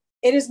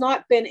 It has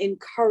not been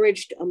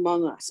encouraged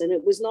among us. And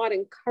it was not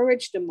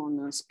encouraged among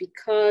us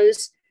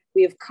because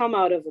we have come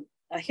out of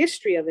a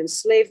history of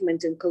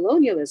enslavement and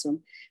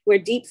colonialism, where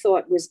deep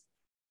thought was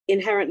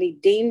inherently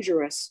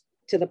dangerous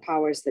to the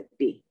powers that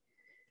be.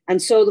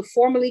 And so the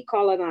formerly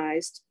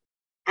colonized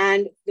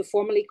and the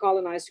formerly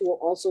colonized who were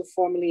also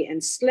formerly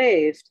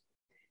enslaved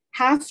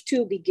have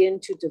to begin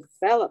to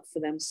develop for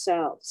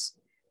themselves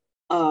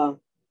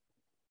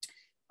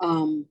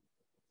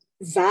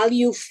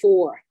value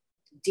for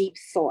deep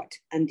thought,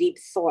 and deep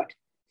thought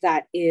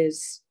that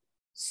is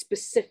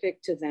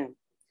specific to them.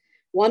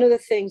 One of the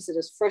things that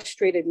has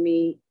frustrated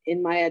me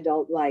in my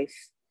adult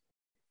life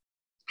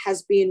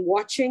has been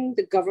watching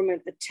the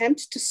government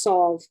attempt to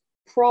solve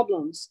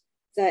problems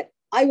that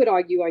I would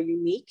argue are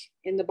unique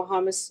in the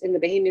Bahamas, in the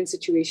Bahamian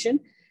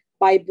situation,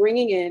 by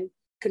bringing in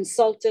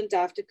consultant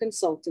after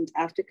consultant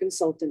after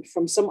consultant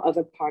from some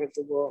other part of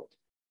the world,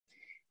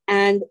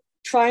 and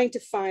trying to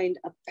find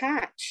a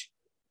patch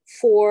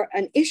for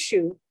an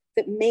issue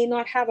that may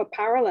not have a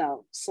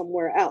parallel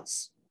somewhere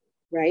else,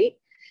 right?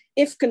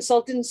 If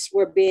consultants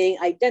were being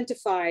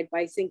identified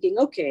by thinking,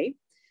 okay,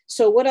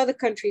 so what other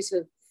countries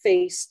have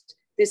faced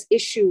this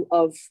issue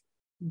of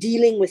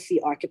dealing with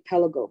the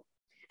archipelago,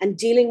 and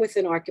dealing with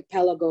an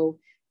archipelago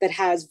that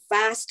has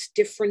vast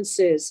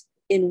differences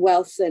in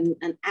wealth and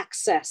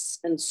access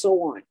and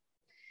so on.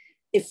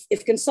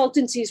 If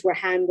consultancies were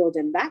handled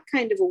in that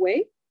kind of a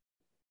way,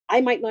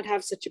 I might not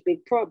have such a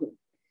big problem.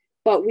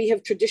 But we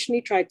have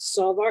traditionally tried to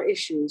solve our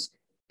issues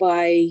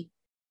by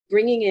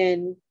bringing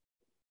in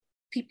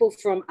people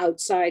from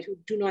outside who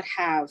do not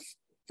have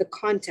the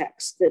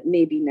context that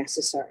may be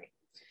necessary.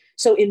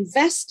 So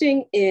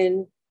investing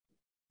in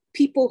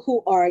people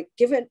who are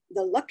given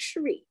the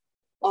luxury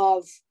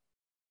of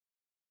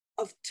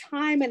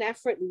time and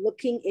effort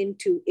looking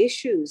into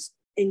issues,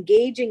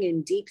 engaging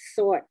in deep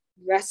thought,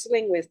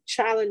 wrestling with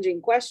challenging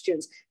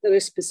questions that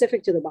are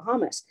specific to the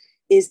Bahamas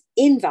is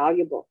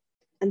invaluable.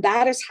 And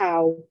that is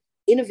how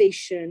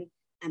innovation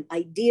and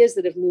ideas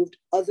that have moved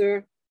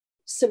other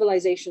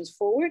civilizations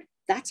forward,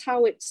 that's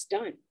how it's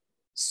done.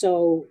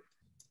 So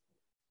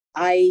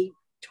I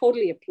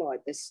totally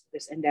applaud this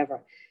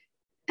endeavor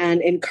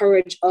and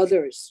encourage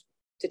others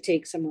to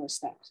take similar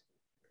steps.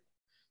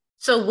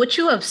 So what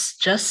you have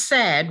just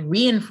said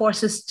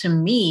reinforces to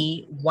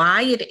me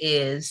why it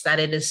is that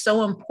it is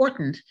so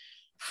important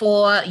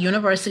for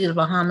University of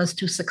the Bahamas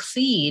to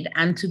succeed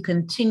and to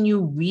continue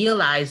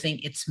realizing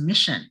its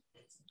mission.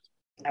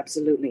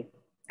 Absolutely.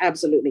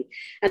 Absolutely.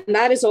 And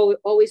that has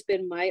always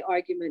been my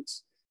argument,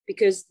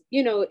 because,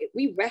 you know,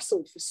 we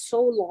wrestled for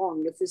so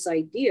long with this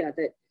idea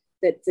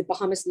that the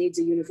Bahamas needs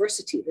a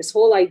university, this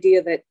whole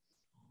idea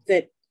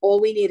that all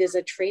we need is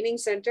a training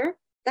center.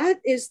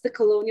 That is the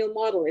colonial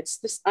model. It's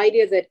this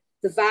idea that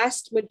the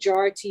vast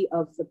majority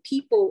of the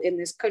people in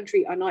this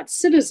country are not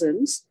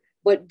citizens,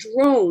 but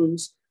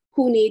drones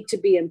who need to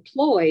be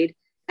employed.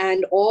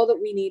 And all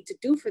that we need to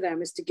do for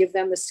them is to give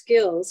them the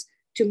skills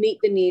to meet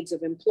the needs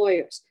of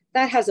employers.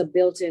 That has a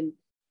built-in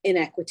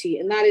inequity.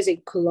 And that is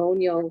a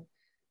colonial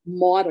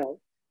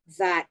model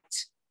that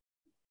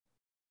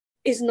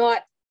is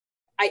not,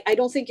 I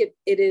don't think it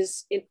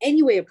is in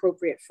any way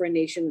appropriate for a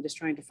nation that is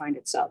trying to find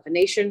itself. A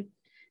nation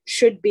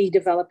should be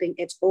developing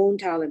its own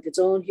talent, its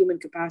own human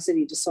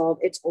capacity to solve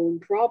its own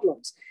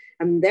problems.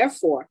 And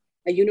therefore,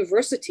 a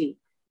university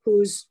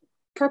whose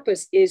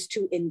purpose is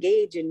to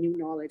engage in new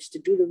knowledge, to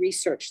do the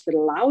research that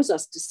allows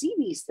us to see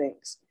these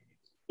things,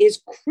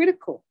 is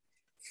critical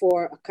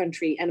for a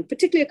country, and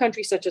particularly a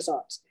country such as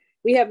ours.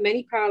 We have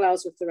many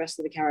parallels with the rest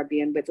of the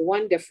Caribbean, but the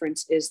one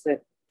difference is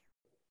that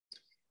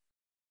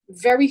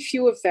very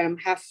few of them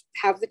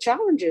have the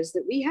challenges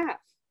that we have.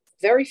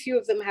 Very few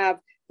of them have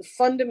the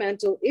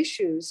fundamental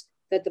issues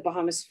that the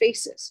Bahamas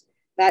faces.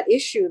 That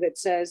issue that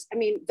says, I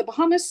mean, the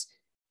Bahamas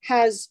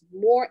has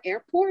more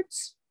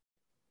airports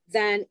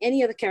than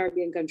any other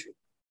Caribbean country,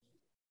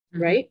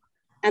 right?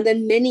 And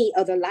then many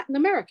other Latin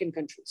American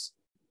countries,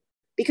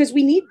 because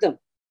we need them.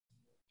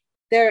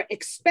 They're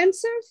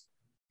expensive,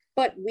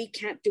 but we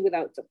can't do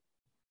without them,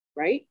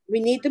 right? We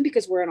need them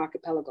because we're an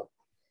archipelago.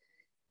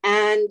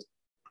 And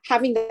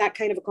having that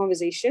kind of a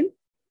conversation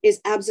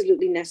is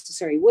absolutely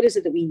necessary. What is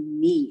it that we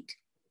need?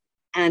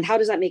 And how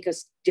does that make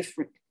us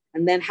different?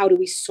 And then how do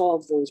we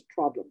solve those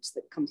problems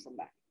that come from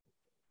that?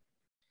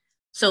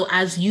 So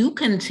as you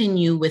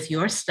continue with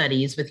your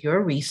studies, with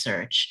your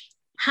research,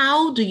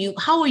 how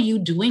are you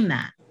doing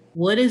that?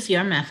 What is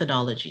your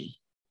methodology?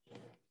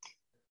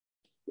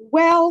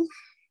 Well,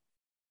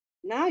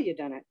 now you've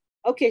done it.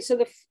 Okay, so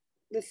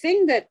the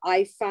thing that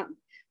I found,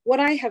 what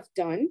I have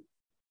done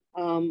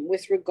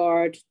with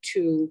regard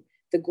to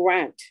the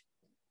grant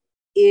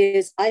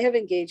is I have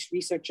engaged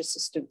research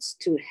assistants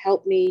to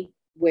help me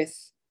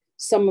with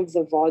some of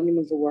the volume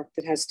of the work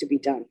that has to be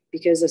done.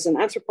 Because as an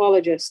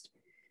anthropologist,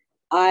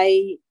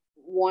 I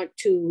want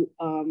to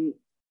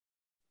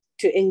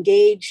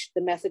engage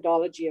the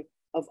methodology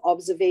of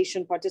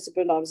observation,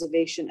 participant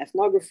observation,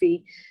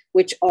 ethnography,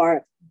 which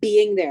are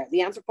being there.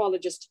 The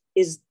anthropologist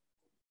has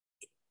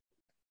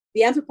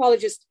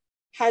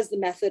the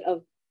method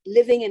of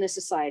living in a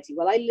society.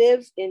 Well, I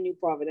live in New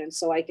Providence,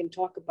 so I can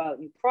talk about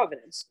New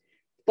Providence,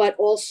 but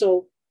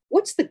also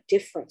what's the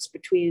difference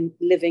between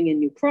living in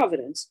New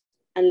Providence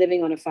and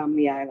living on a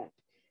family island?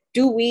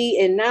 Do we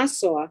in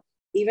Nassau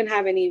even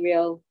have any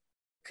real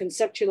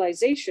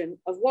conceptualization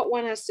of what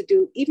one has to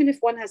do, even if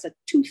one has a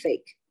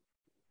toothache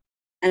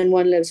and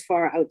one lives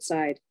far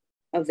outside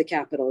of the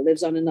capital,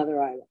 lives on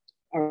another island,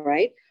 all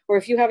right? Or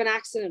if you have an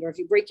accident, or if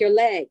you break your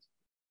leg,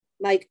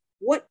 like,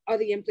 what are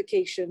the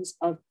implications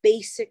of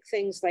basic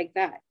things like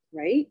that,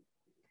 right?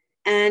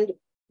 And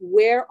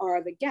where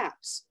are the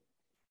gaps?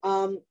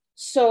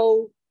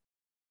 So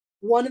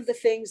one of the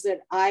things that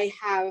I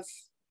have,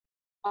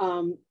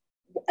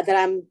 that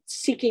I'm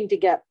seeking to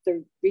get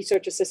the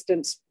research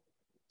assistants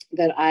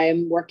that I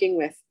am working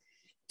with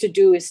to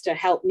do is to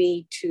help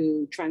me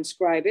to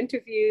transcribe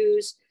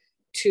interviews,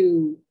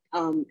 to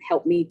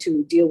help me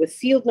to deal with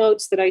field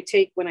notes that I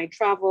take when I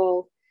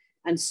travel,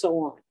 and so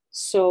on.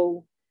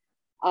 So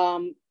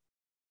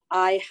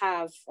I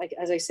have, like,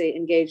 as I say,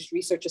 engaged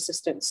research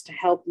assistants to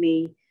help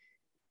me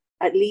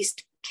at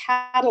least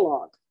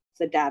catalog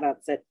the data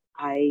that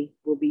I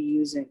will be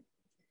using.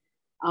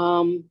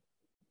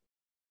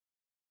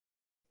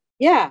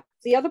 Yeah,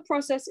 the other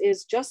process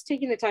is just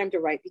taking the time to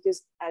write,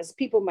 because as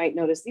people might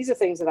notice, these are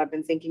things that I've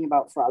been thinking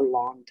about for a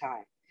long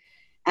time,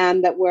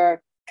 and that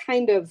were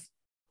kind of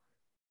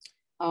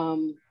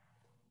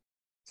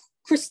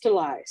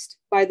crystallized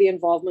by the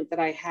involvement that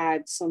I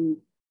had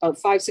about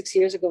 5-6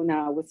 years ago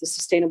now with the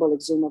Sustainable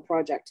Exuma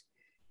Project,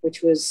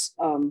 which was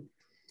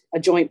a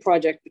joint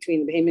project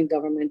between the Bahamian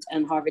government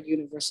and Harvard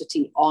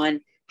University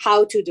on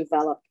how to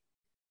develop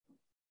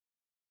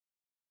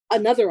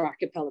another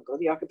archipelago,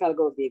 the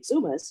archipelago of the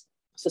Exumas,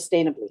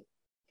 sustainably.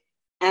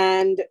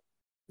 And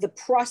the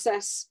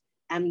process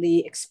and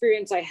the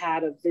experience I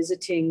had of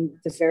visiting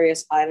the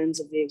various islands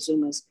of the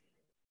Exumas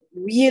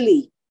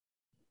really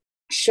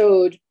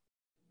showed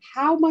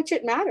how much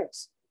it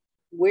matters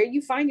where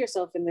you find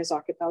yourself in this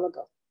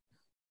archipelago,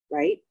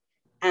 right?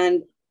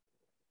 And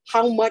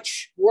how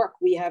much work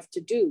we have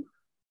to do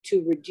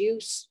to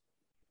reduce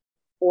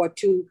or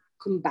to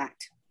combat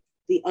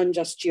the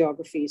unjust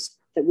geographies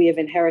that we have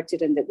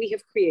inherited and that we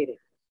have created.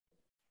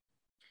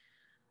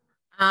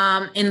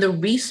 In the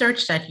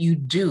research that you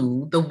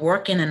do, the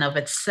work in and of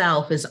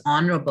itself is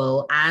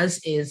honorable, as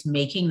is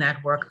making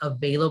that work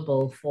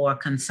available for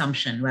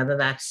consumption, whether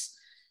that's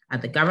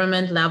at the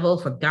government level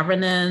for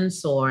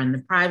governance, or in the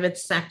private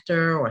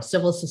sector or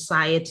civil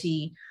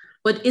society.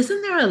 But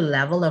isn't there a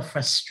level of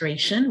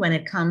frustration when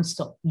it comes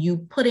to you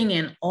putting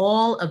in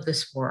all of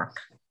this work,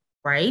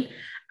 right?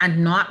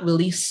 And not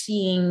really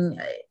seeing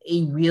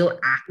a real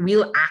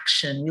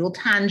action, real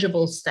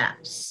tangible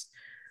steps,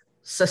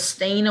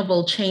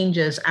 sustainable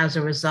changes as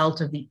a result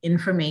of the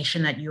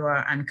information that you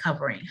are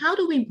uncovering? How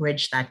do we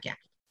bridge that gap?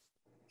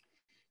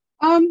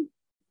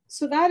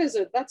 So that's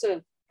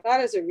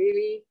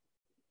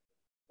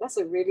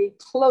a really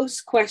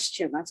close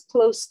question. That's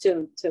close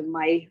to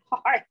my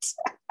heart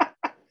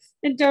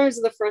in terms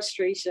of the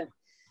frustration.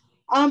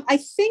 I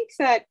think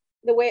that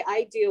the way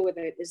I deal with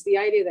it is the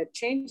idea that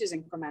change is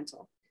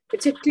incremental,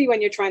 particularly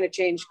when you're trying to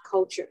change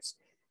cultures.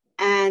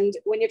 And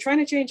when you're trying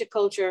to change a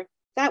culture,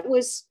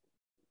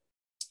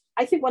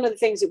 I think one of the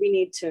things that we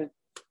need to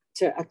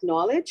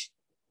acknowledge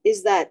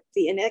is that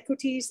the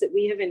inequities that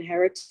we have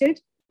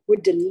inherited were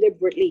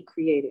deliberately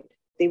created.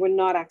 They were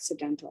not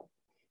accidental.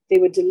 They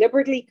were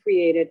deliberately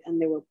created,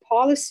 and there were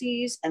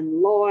policies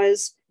and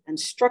laws and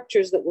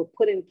structures that were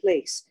put in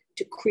place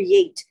to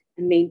create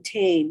and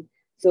maintain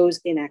those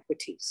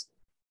inequities.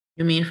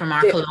 You mean from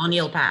our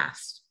colonial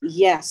past?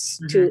 Yes,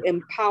 to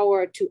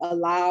empower, to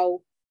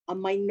allow a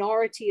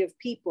minority of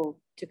people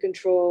to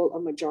control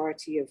a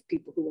majority of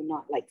people who were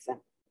not like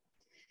them.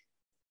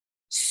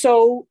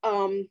 So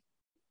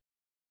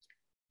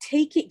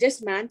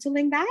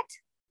dismantling that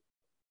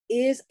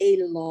is a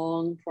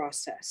long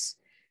process.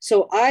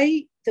 So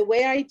the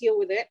way I deal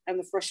with it and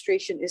the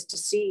frustration is to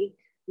see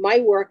my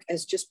work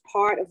as just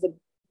part of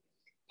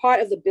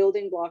the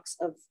building blocks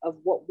of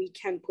what we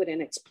can put in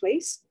its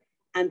place,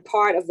 and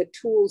part of the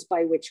tools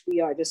by which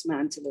we are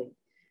dismantling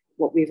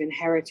what we've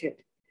inherited.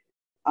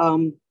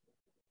 And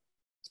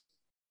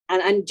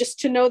just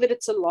to know that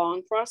it's a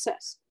long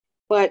process.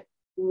 But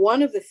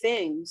one of the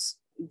things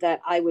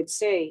that I would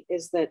say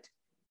is that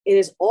it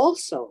is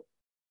also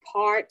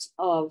part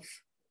of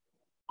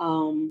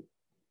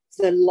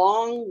the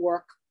long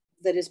work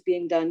that is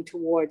being done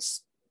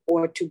towards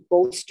or to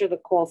bolster the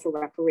call for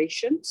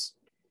reparations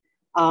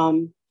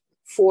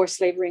for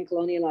slavery and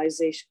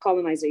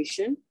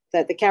colonization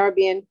that the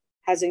Caribbean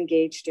has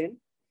engaged in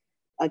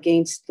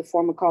against the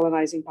former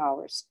colonizing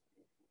powers.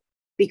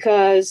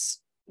 Because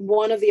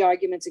one of the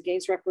arguments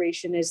against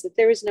reparation is that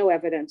there is no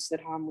evidence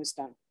that harm was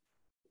done.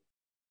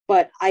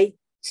 But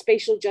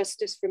spatial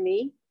justice for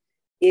me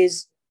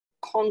is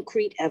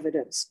concrete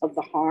evidence of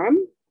the harm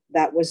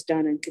that was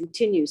done and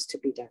continues to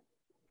be done.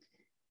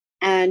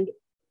 And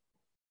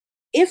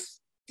if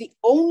the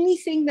only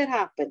thing that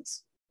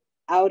happens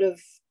out of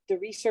the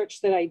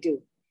research that I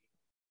do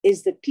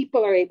is that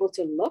people are able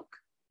to look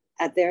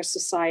at their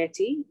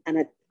society and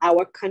at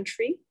our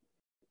country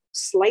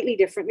slightly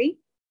differently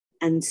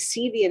and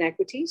see the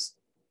inequities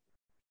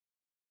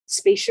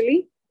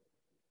spatially,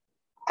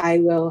 I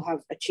will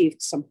have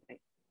achieved something.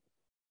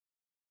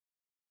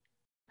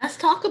 Let's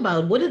talk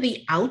about what are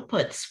the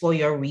outputs for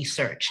your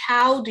research?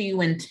 How do you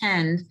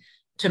intend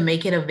to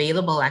make it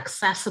available,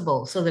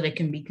 accessible, so that it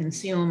can be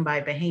consumed by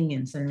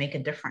Bahamians and make a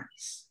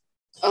difference?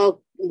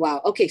 Oh,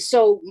 wow. Okay,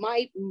 so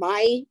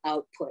my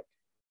output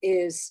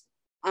is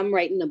I'm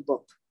writing a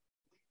book.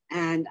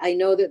 And I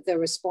know that the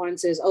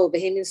response is, oh,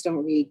 Bahamians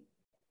don't read.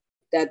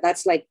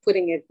 That's like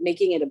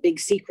making it a big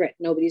secret.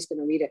 Nobody's going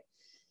to read it.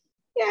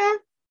 Yeah,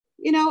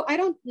 I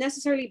don't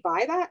necessarily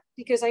buy that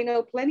because I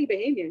know plenty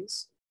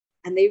Bahamians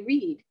and they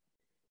read.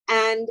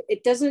 And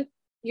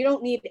you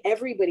don't need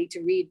everybody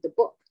to read the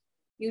book.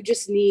 You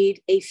just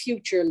need a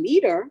future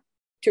leader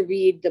to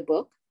read the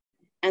book.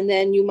 And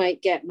then you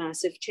might get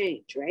massive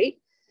change, right?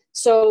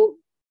 So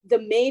the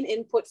main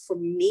input for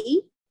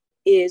me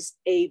is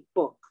a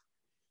book.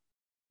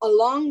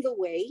 Along the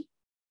way,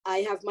 I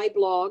have my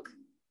blog.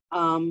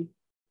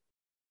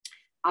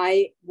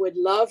 I would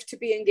love to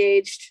be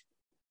engaged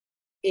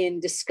in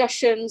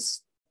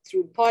discussions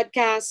through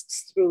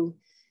podcasts, through,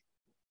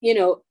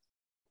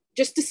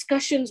 just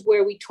discussions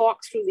where we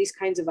talk through these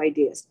kinds of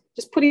ideas,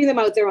 just putting them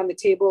out there on the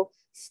table,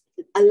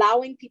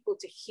 allowing people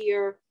to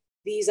hear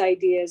these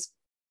ideas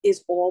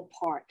is all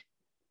part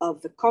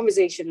of the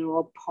conversation and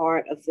all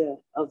part of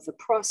the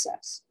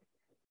process.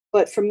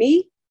 But for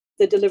me,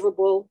 the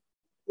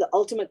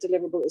ultimate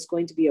deliverable is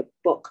going to be a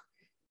book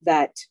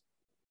that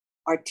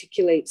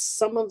articulates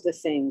some of the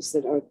things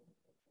that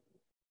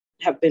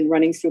have been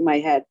running through my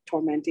head,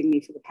 tormenting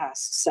me for the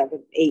past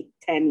 7, 8,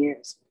 10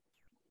 years.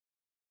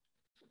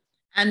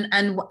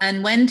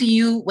 And when do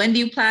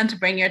you plan to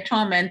bring your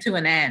torment to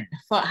an end?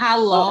 For how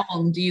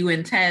long do you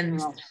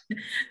intend?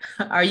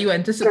 Are you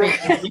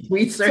anticipating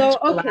research? So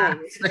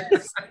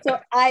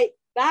okay,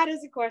 that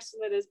is a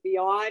question that is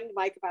beyond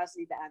my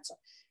capacity to answer.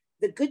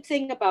 The good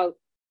thing about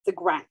the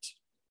grant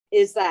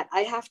is that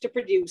I have to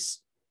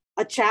produce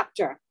a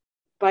chapter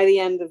by the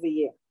end of the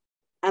year,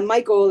 and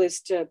my goal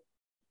is to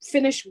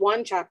finish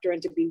one chapter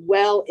and to be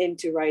well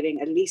into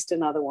writing at least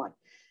another one.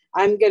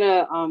 I'm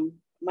gonna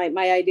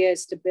my idea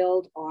is to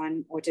build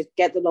on, or to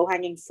get the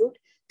low-hanging fruit,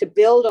 to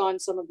build on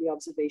some of the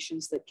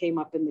observations that came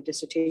up in the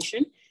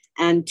dissertation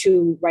and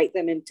to write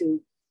them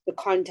into the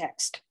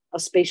context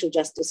of spatial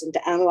justice and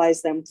to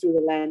analyze them through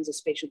the lens of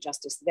spatial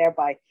justice,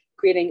 thereby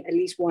creating at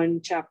least one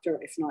chapter,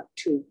 if not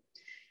two.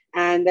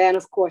 And then,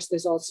 of course,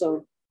 there's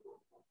also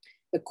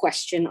the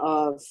question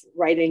of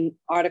writing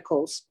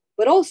articles,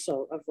 but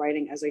also of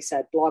writing, as I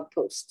said, blog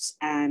posts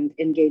and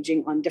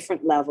engaging on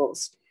different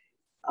levels,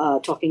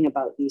 talking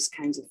about these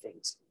kinds of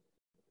things.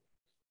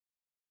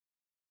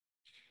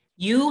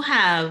 You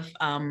have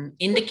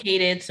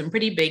indicated some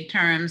pretty big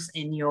terms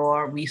in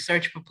your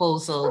research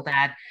proposal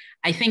that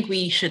I think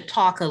we should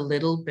talk a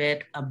little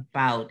bit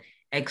about: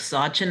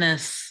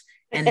 exogenous,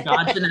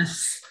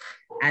 endogenous,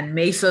 and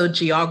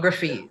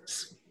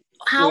mesogeographies.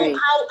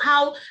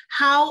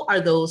 How are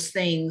those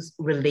things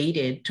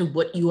related to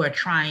what you are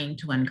trying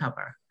to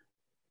uncover?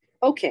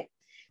 Okay,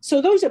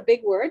 so those are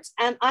big words,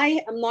 and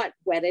I am not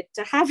wedded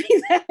to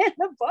having that in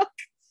the book.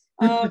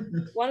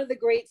 One of the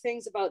great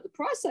things about the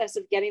process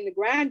of getting the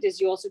grant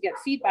is you also get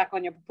feedback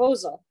on your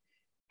proposal.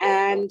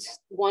 And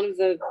one of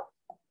the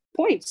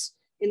points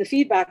in the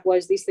feedback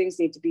was these things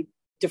need to be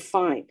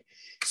defined.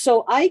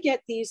 So I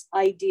get these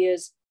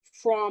ideas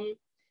from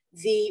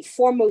the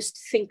foremost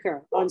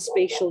thinker on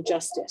spatial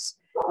justice,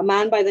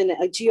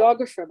 a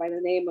geographer by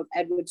the name of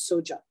Edward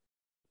Soja,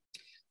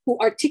 who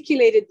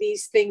articulated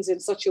these things in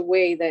such a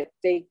way that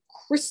they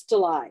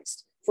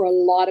crystallized for a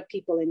lot of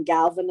people and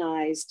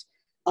galvanized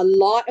a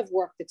lot of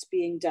work that's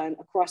being done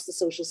across the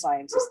social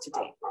sciences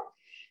today.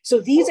 So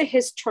these are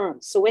his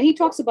terms. So when he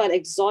talks about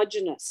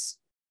exogenous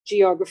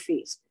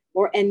geographies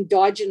or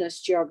endogenous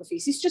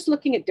geographies, he's just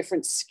looking at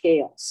different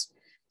scales.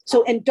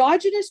 So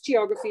endogenous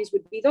geographies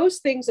would be those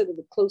things that are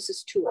the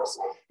closest to us.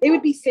 They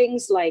would be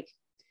things like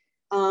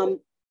who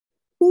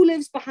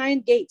lives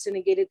behind gates in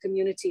a gated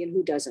community and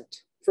who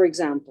doesn't, for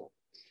example.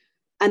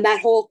 And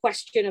that whole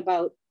question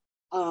about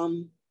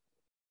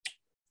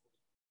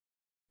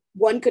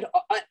one could,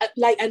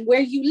 and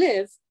where you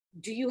live,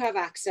 do you have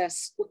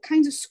access? What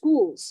kinds of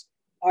schools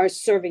are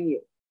serving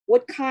you?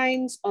 What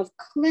kinds of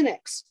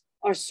clinics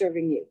are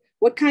serving you?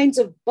 What kinds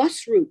of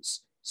bus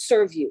routes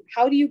serve you?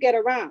 How do you get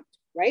around,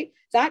 right?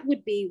 That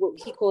would be what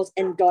he calls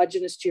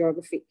endogenous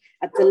geography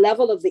at the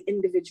level of the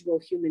individual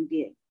human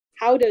being.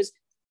 How does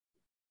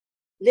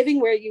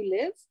living where you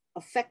live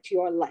affect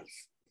your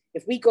life?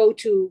 If we go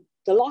to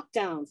the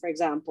lockdown, for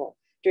example,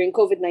 during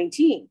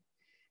COVID-19,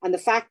 and the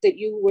fact that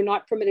you were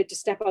not permitted to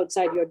step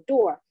outside your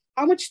door,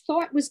 how much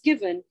thought was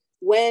given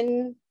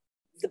when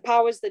the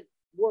powers that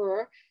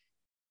were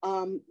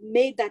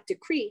made that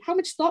decree? How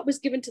much thought was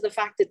given to the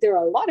fact that there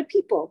are a lot of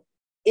people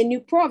in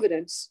New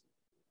Providence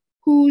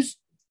whose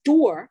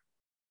door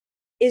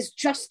is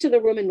just to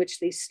the room in which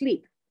they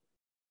sleep,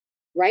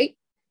 right?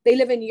 They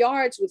live in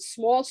yards with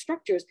small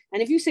structures.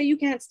 And if you say you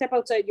can't step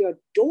outside your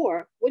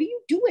door, what are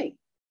you doing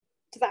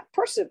to that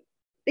person?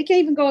 They can't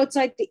even go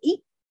outside to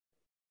eat.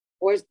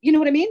 Or, you know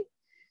what I mean?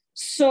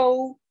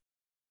 So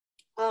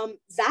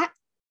that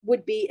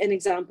would be an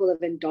example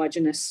of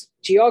endogenous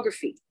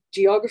geography.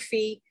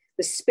 Geography,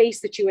 the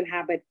space that you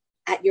inhabit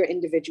at your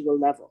individual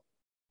level.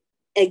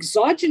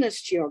 Exogenous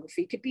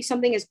geography could be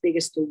something as big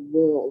as the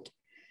world.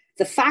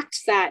 The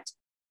fact that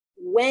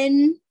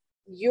when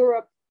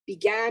Europe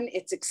began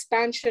its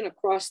expansion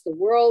across the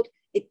world,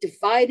 it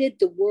divided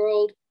the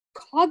world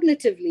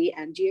cognitively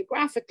and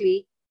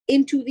geographically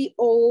into the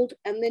old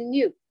and the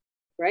new,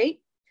 right?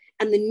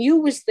 And the new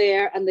was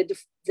there, and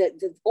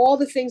all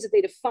the things that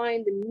they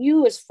defined the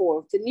new was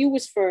for. The new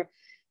was for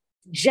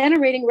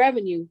generating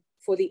revenue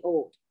for the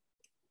old.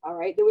 All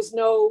right, there was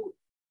no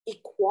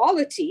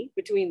equality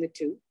between the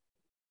two.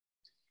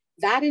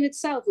 That in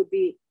itself would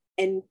be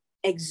an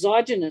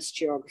exogenous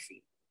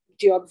geography,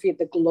 geography at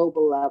the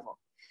global level.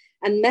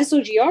 And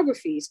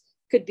mesogeographies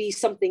could be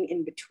something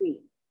in between.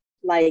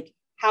 Like,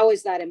 how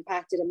is that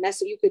impacted?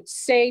 You could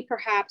say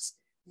perhaps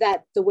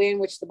that the way in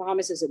which the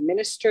Bahamas is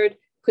administered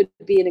could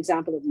be an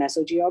example of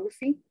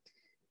mesogeography,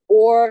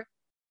 or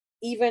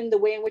even the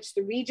way in which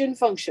the region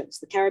functions,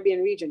 the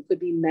Caribbean region, could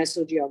be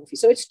mesogeography.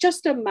 So it's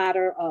just a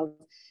matter of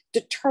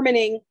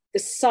determining the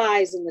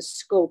size and the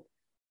scope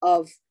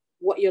of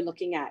what you're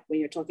looking at when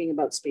you're talking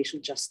about spatial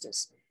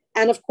justice.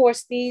 And of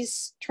course,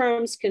 these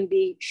terms can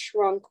be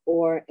shrunk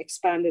or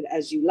expanded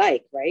as you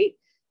like, right?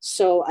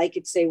 So I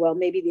could say, well,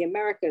 maybe the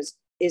Americas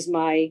is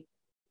my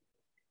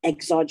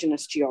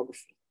exogenous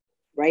geography,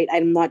 right?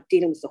 I'm not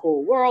dealing with the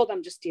whole world.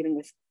 I'm just dealing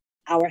with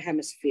our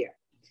hemisphere.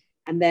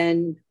 And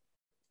then,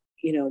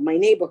 you know, my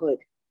neighborhood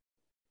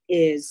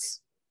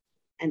is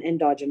an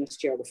endogenous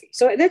geography.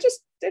 So they're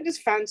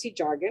just fancy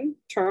jargon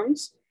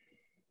terms,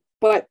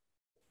 but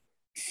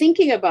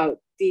thinking about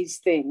these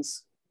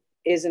things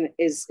is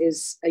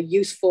a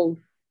useful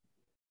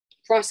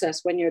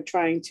process when you're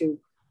trying to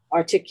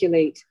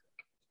articulate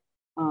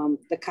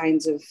the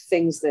kinds of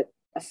things that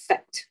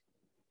affect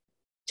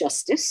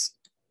justice.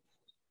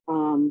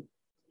 And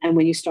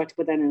when you start to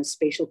put that in a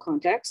spatial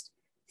context,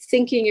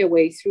 thinking your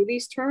way through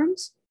these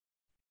terms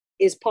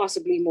is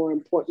possibly more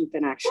important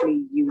than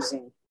actually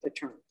using the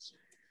terms.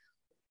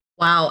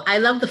 Wow, I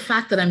love the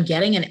fact that I'm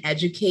getting an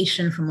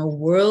education from a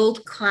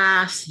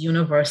world-class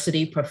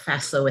university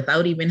professor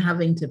without even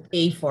having to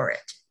pay for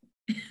it.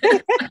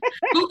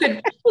 Who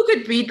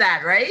could beat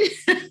that, right?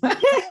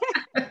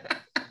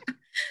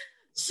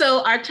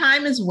 So our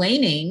time is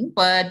waning,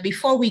 but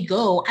before we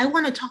go, I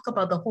want to talk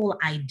about the whole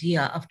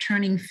idea of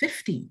turning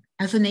 50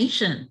 as a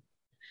nation.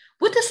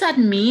 What does that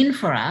mean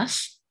for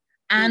us?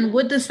 And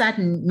what does that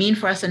mean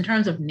for us in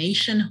terms of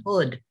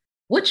nationhood?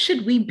 What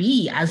should we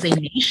be as a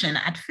nation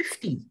at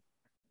 50?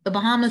 The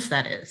Bahamas,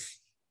 that is.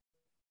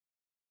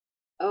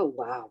 Oh,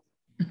 wow.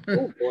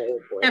 Oh, boy, oh,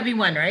 boy. Heavy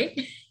one, right?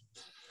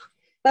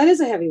 That is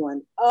a heavy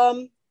one.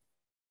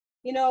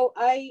 You know,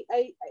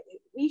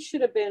 we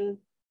should have been,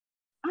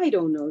 I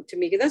don't know,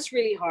 Tamika, that's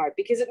really hard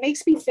because it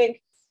makes me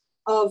think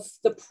of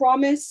the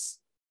promise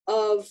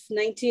of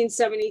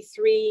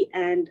 1973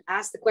 and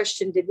ask the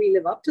question, did we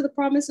live up to the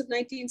promise of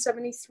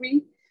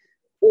 1973?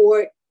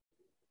 Or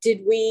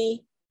did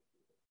we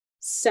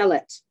sell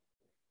it?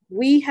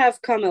 we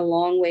have come a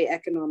long way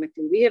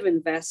economically. We have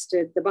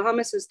invested, the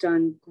Bahamas has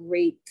done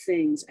great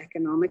things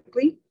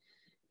economically,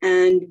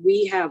 and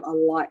we have a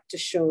lot to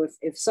show.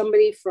 If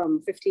somebody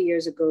from 50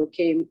 years ago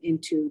came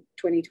into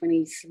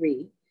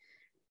 2023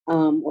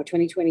 or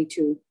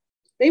 2022,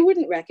 they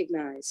wouldn't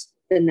recognize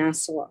the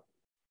Nassau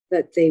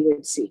that they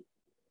would see.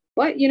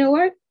 But you know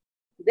what?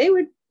 They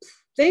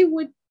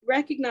would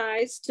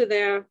recognize, to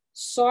their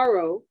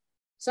sorrow,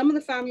 some of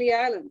the family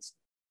islands,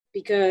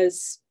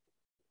 because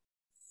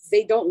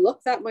they don't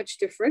look that much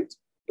different,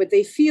 but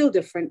they feel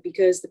different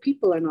because the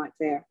people are not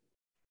there,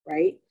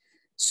 right?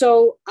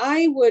 So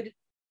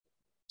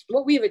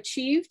what we've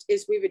achieved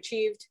is we've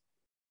achieved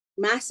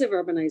massive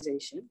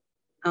urbanization.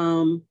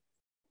 And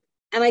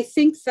I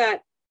think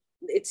that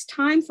it's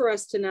time for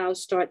us to now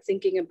start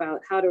thinking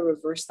about how to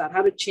reverse that,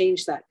 how to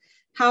change that,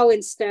 how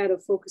instead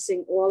of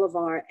focusing all of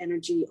our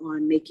energy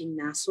on making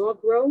Nassau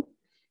grow,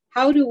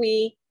 how do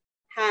we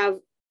have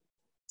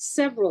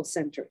several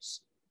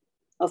centers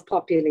of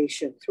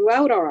population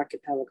throughout our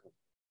archipelago?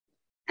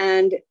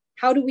 And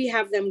how do we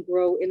have them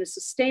grow in a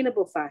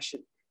sustainable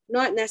fashion,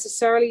 not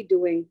necessarily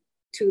doing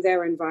to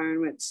their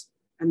environments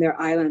and their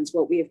islands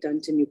what we have done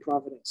to New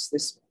Providence,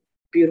 this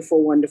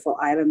beautiful, wonderful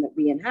island that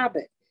we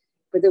inhabit,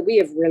 but that we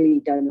have really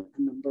done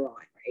a number on,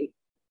 right?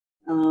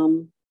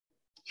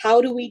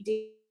 How do we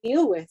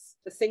deal with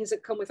the things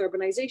that come with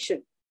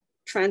urbanization?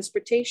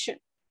 Transportation,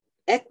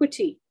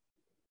 equity,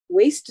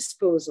 waste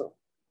disposal.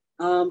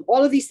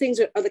 All of these things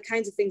are the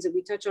kinds of things that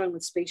we touch on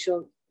with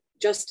spatial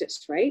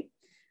justice, right?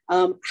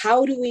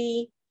 How do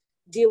we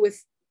deal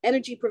with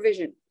energy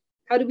provision?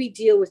 How do we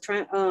deal with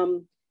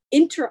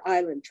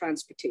inter-island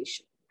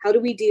transportation? How do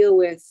we deal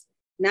with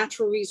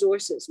natural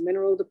resources,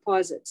 mineral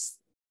deposits,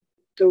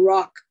 the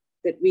rock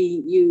that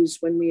we use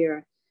when we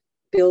are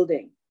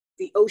building,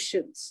 the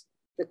oceans,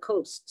 the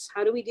coasts?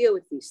 How do we deal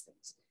with these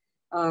things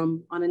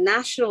on a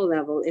national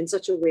level in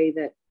such a way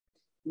that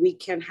we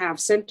can have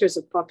centers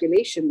of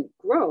population that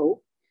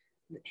grow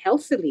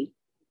healthily,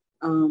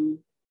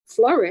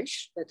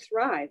 flourish, that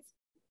thrive?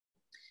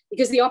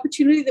 Because the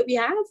opportunity that we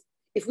have,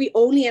 if we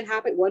only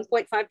inhabit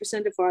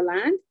 1.5% of our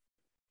land,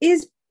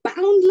 is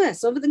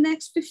boundless over the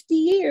next 50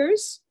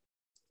 years.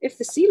 If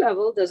the sea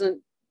level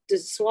doesn't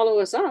swallow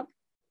us up,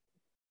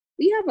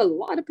 we have a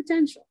lot of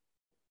potential.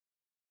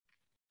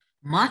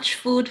 Much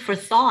food for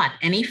thought.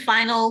 Any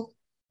final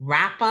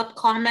wrap-up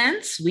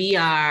comments? We're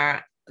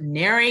at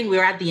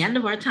the end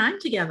of our time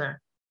together.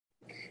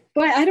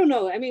 But I don't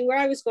know. I mean, where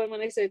I was going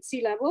when I said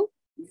sea level,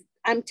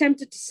 I'm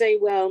tempted to say,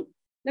 well,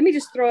 let me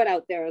just throw it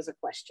out there as a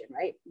question,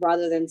 right?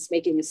 Rather than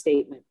making a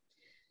statement.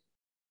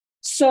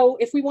 So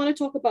if we want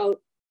to talk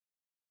about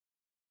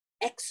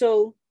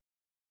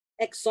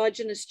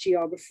exogenous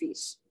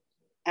geographies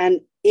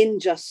and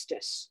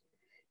injustice,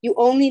 you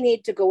only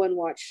need to go and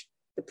watch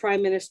the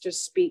Prime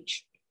Minister's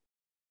speech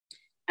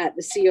at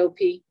the COP,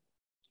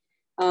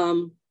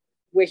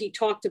 where he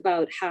talked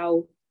about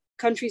how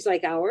countries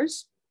like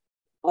ours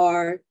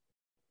are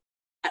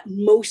at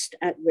most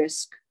at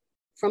risk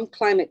from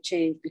climate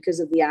change because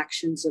of the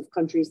actions of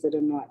countries that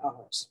are not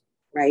ours,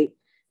 right?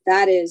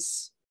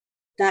 That's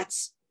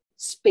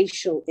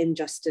spatial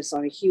injustice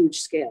on a huge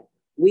scale.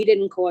 We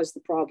didn't cause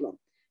the problem,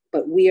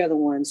 but we are the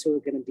ones who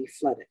are going to be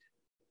flooded,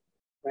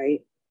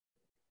 right?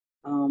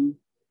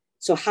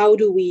 So how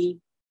do we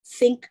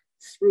think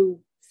through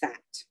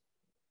that?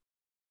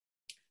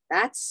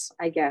 That's,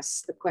 I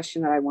guess, the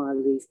question that I want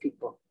to leave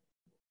people.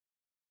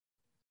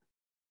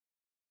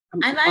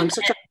 On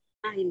such a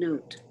high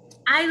note.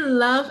 I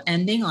love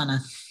ending on a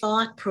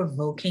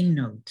thought-provoking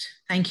note.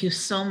 Thank you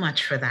so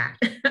much for that.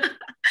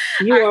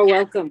 You are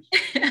welcome.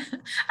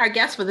 Our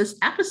guest for this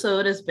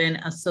episode has been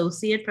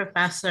Associate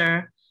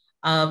Professor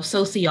of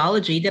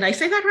Sociology. Did I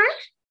say that right?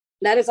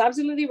 That is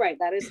absolutely right.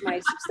 That is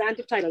my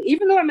substantive title.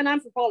 Even though I'm an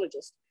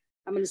anthropologist,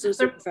 I'm an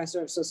associate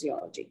professor of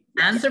sociology.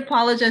 Yes.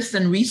 Anthropologist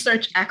and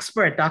research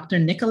expert, Dr.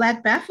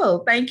 Nicolette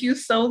Bethel. Thank you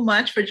so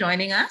much for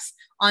joining us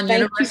on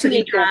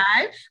University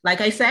Drive.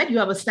 Like I said, you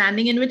have a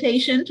standing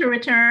invitation to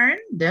return.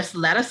 Just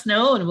let us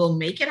know and we'll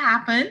make it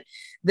happen.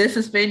 This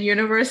has been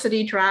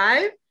University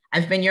Drive.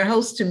 I've been your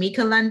host,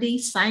 Tamika Lundy,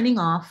 signing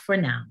off for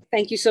now.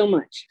 Thank you so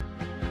much.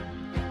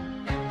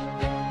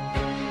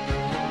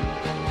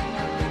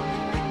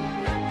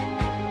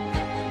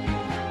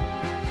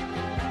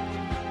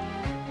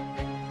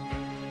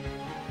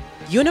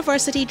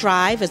 University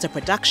Drive is a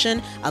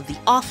production of the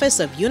Office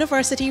of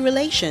University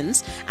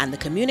Relations and the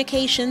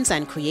Communications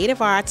and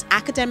Creative Arts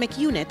Academic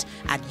Unit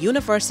at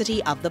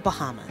University of the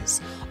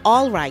Bahamas.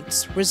 All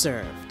rights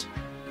reserved.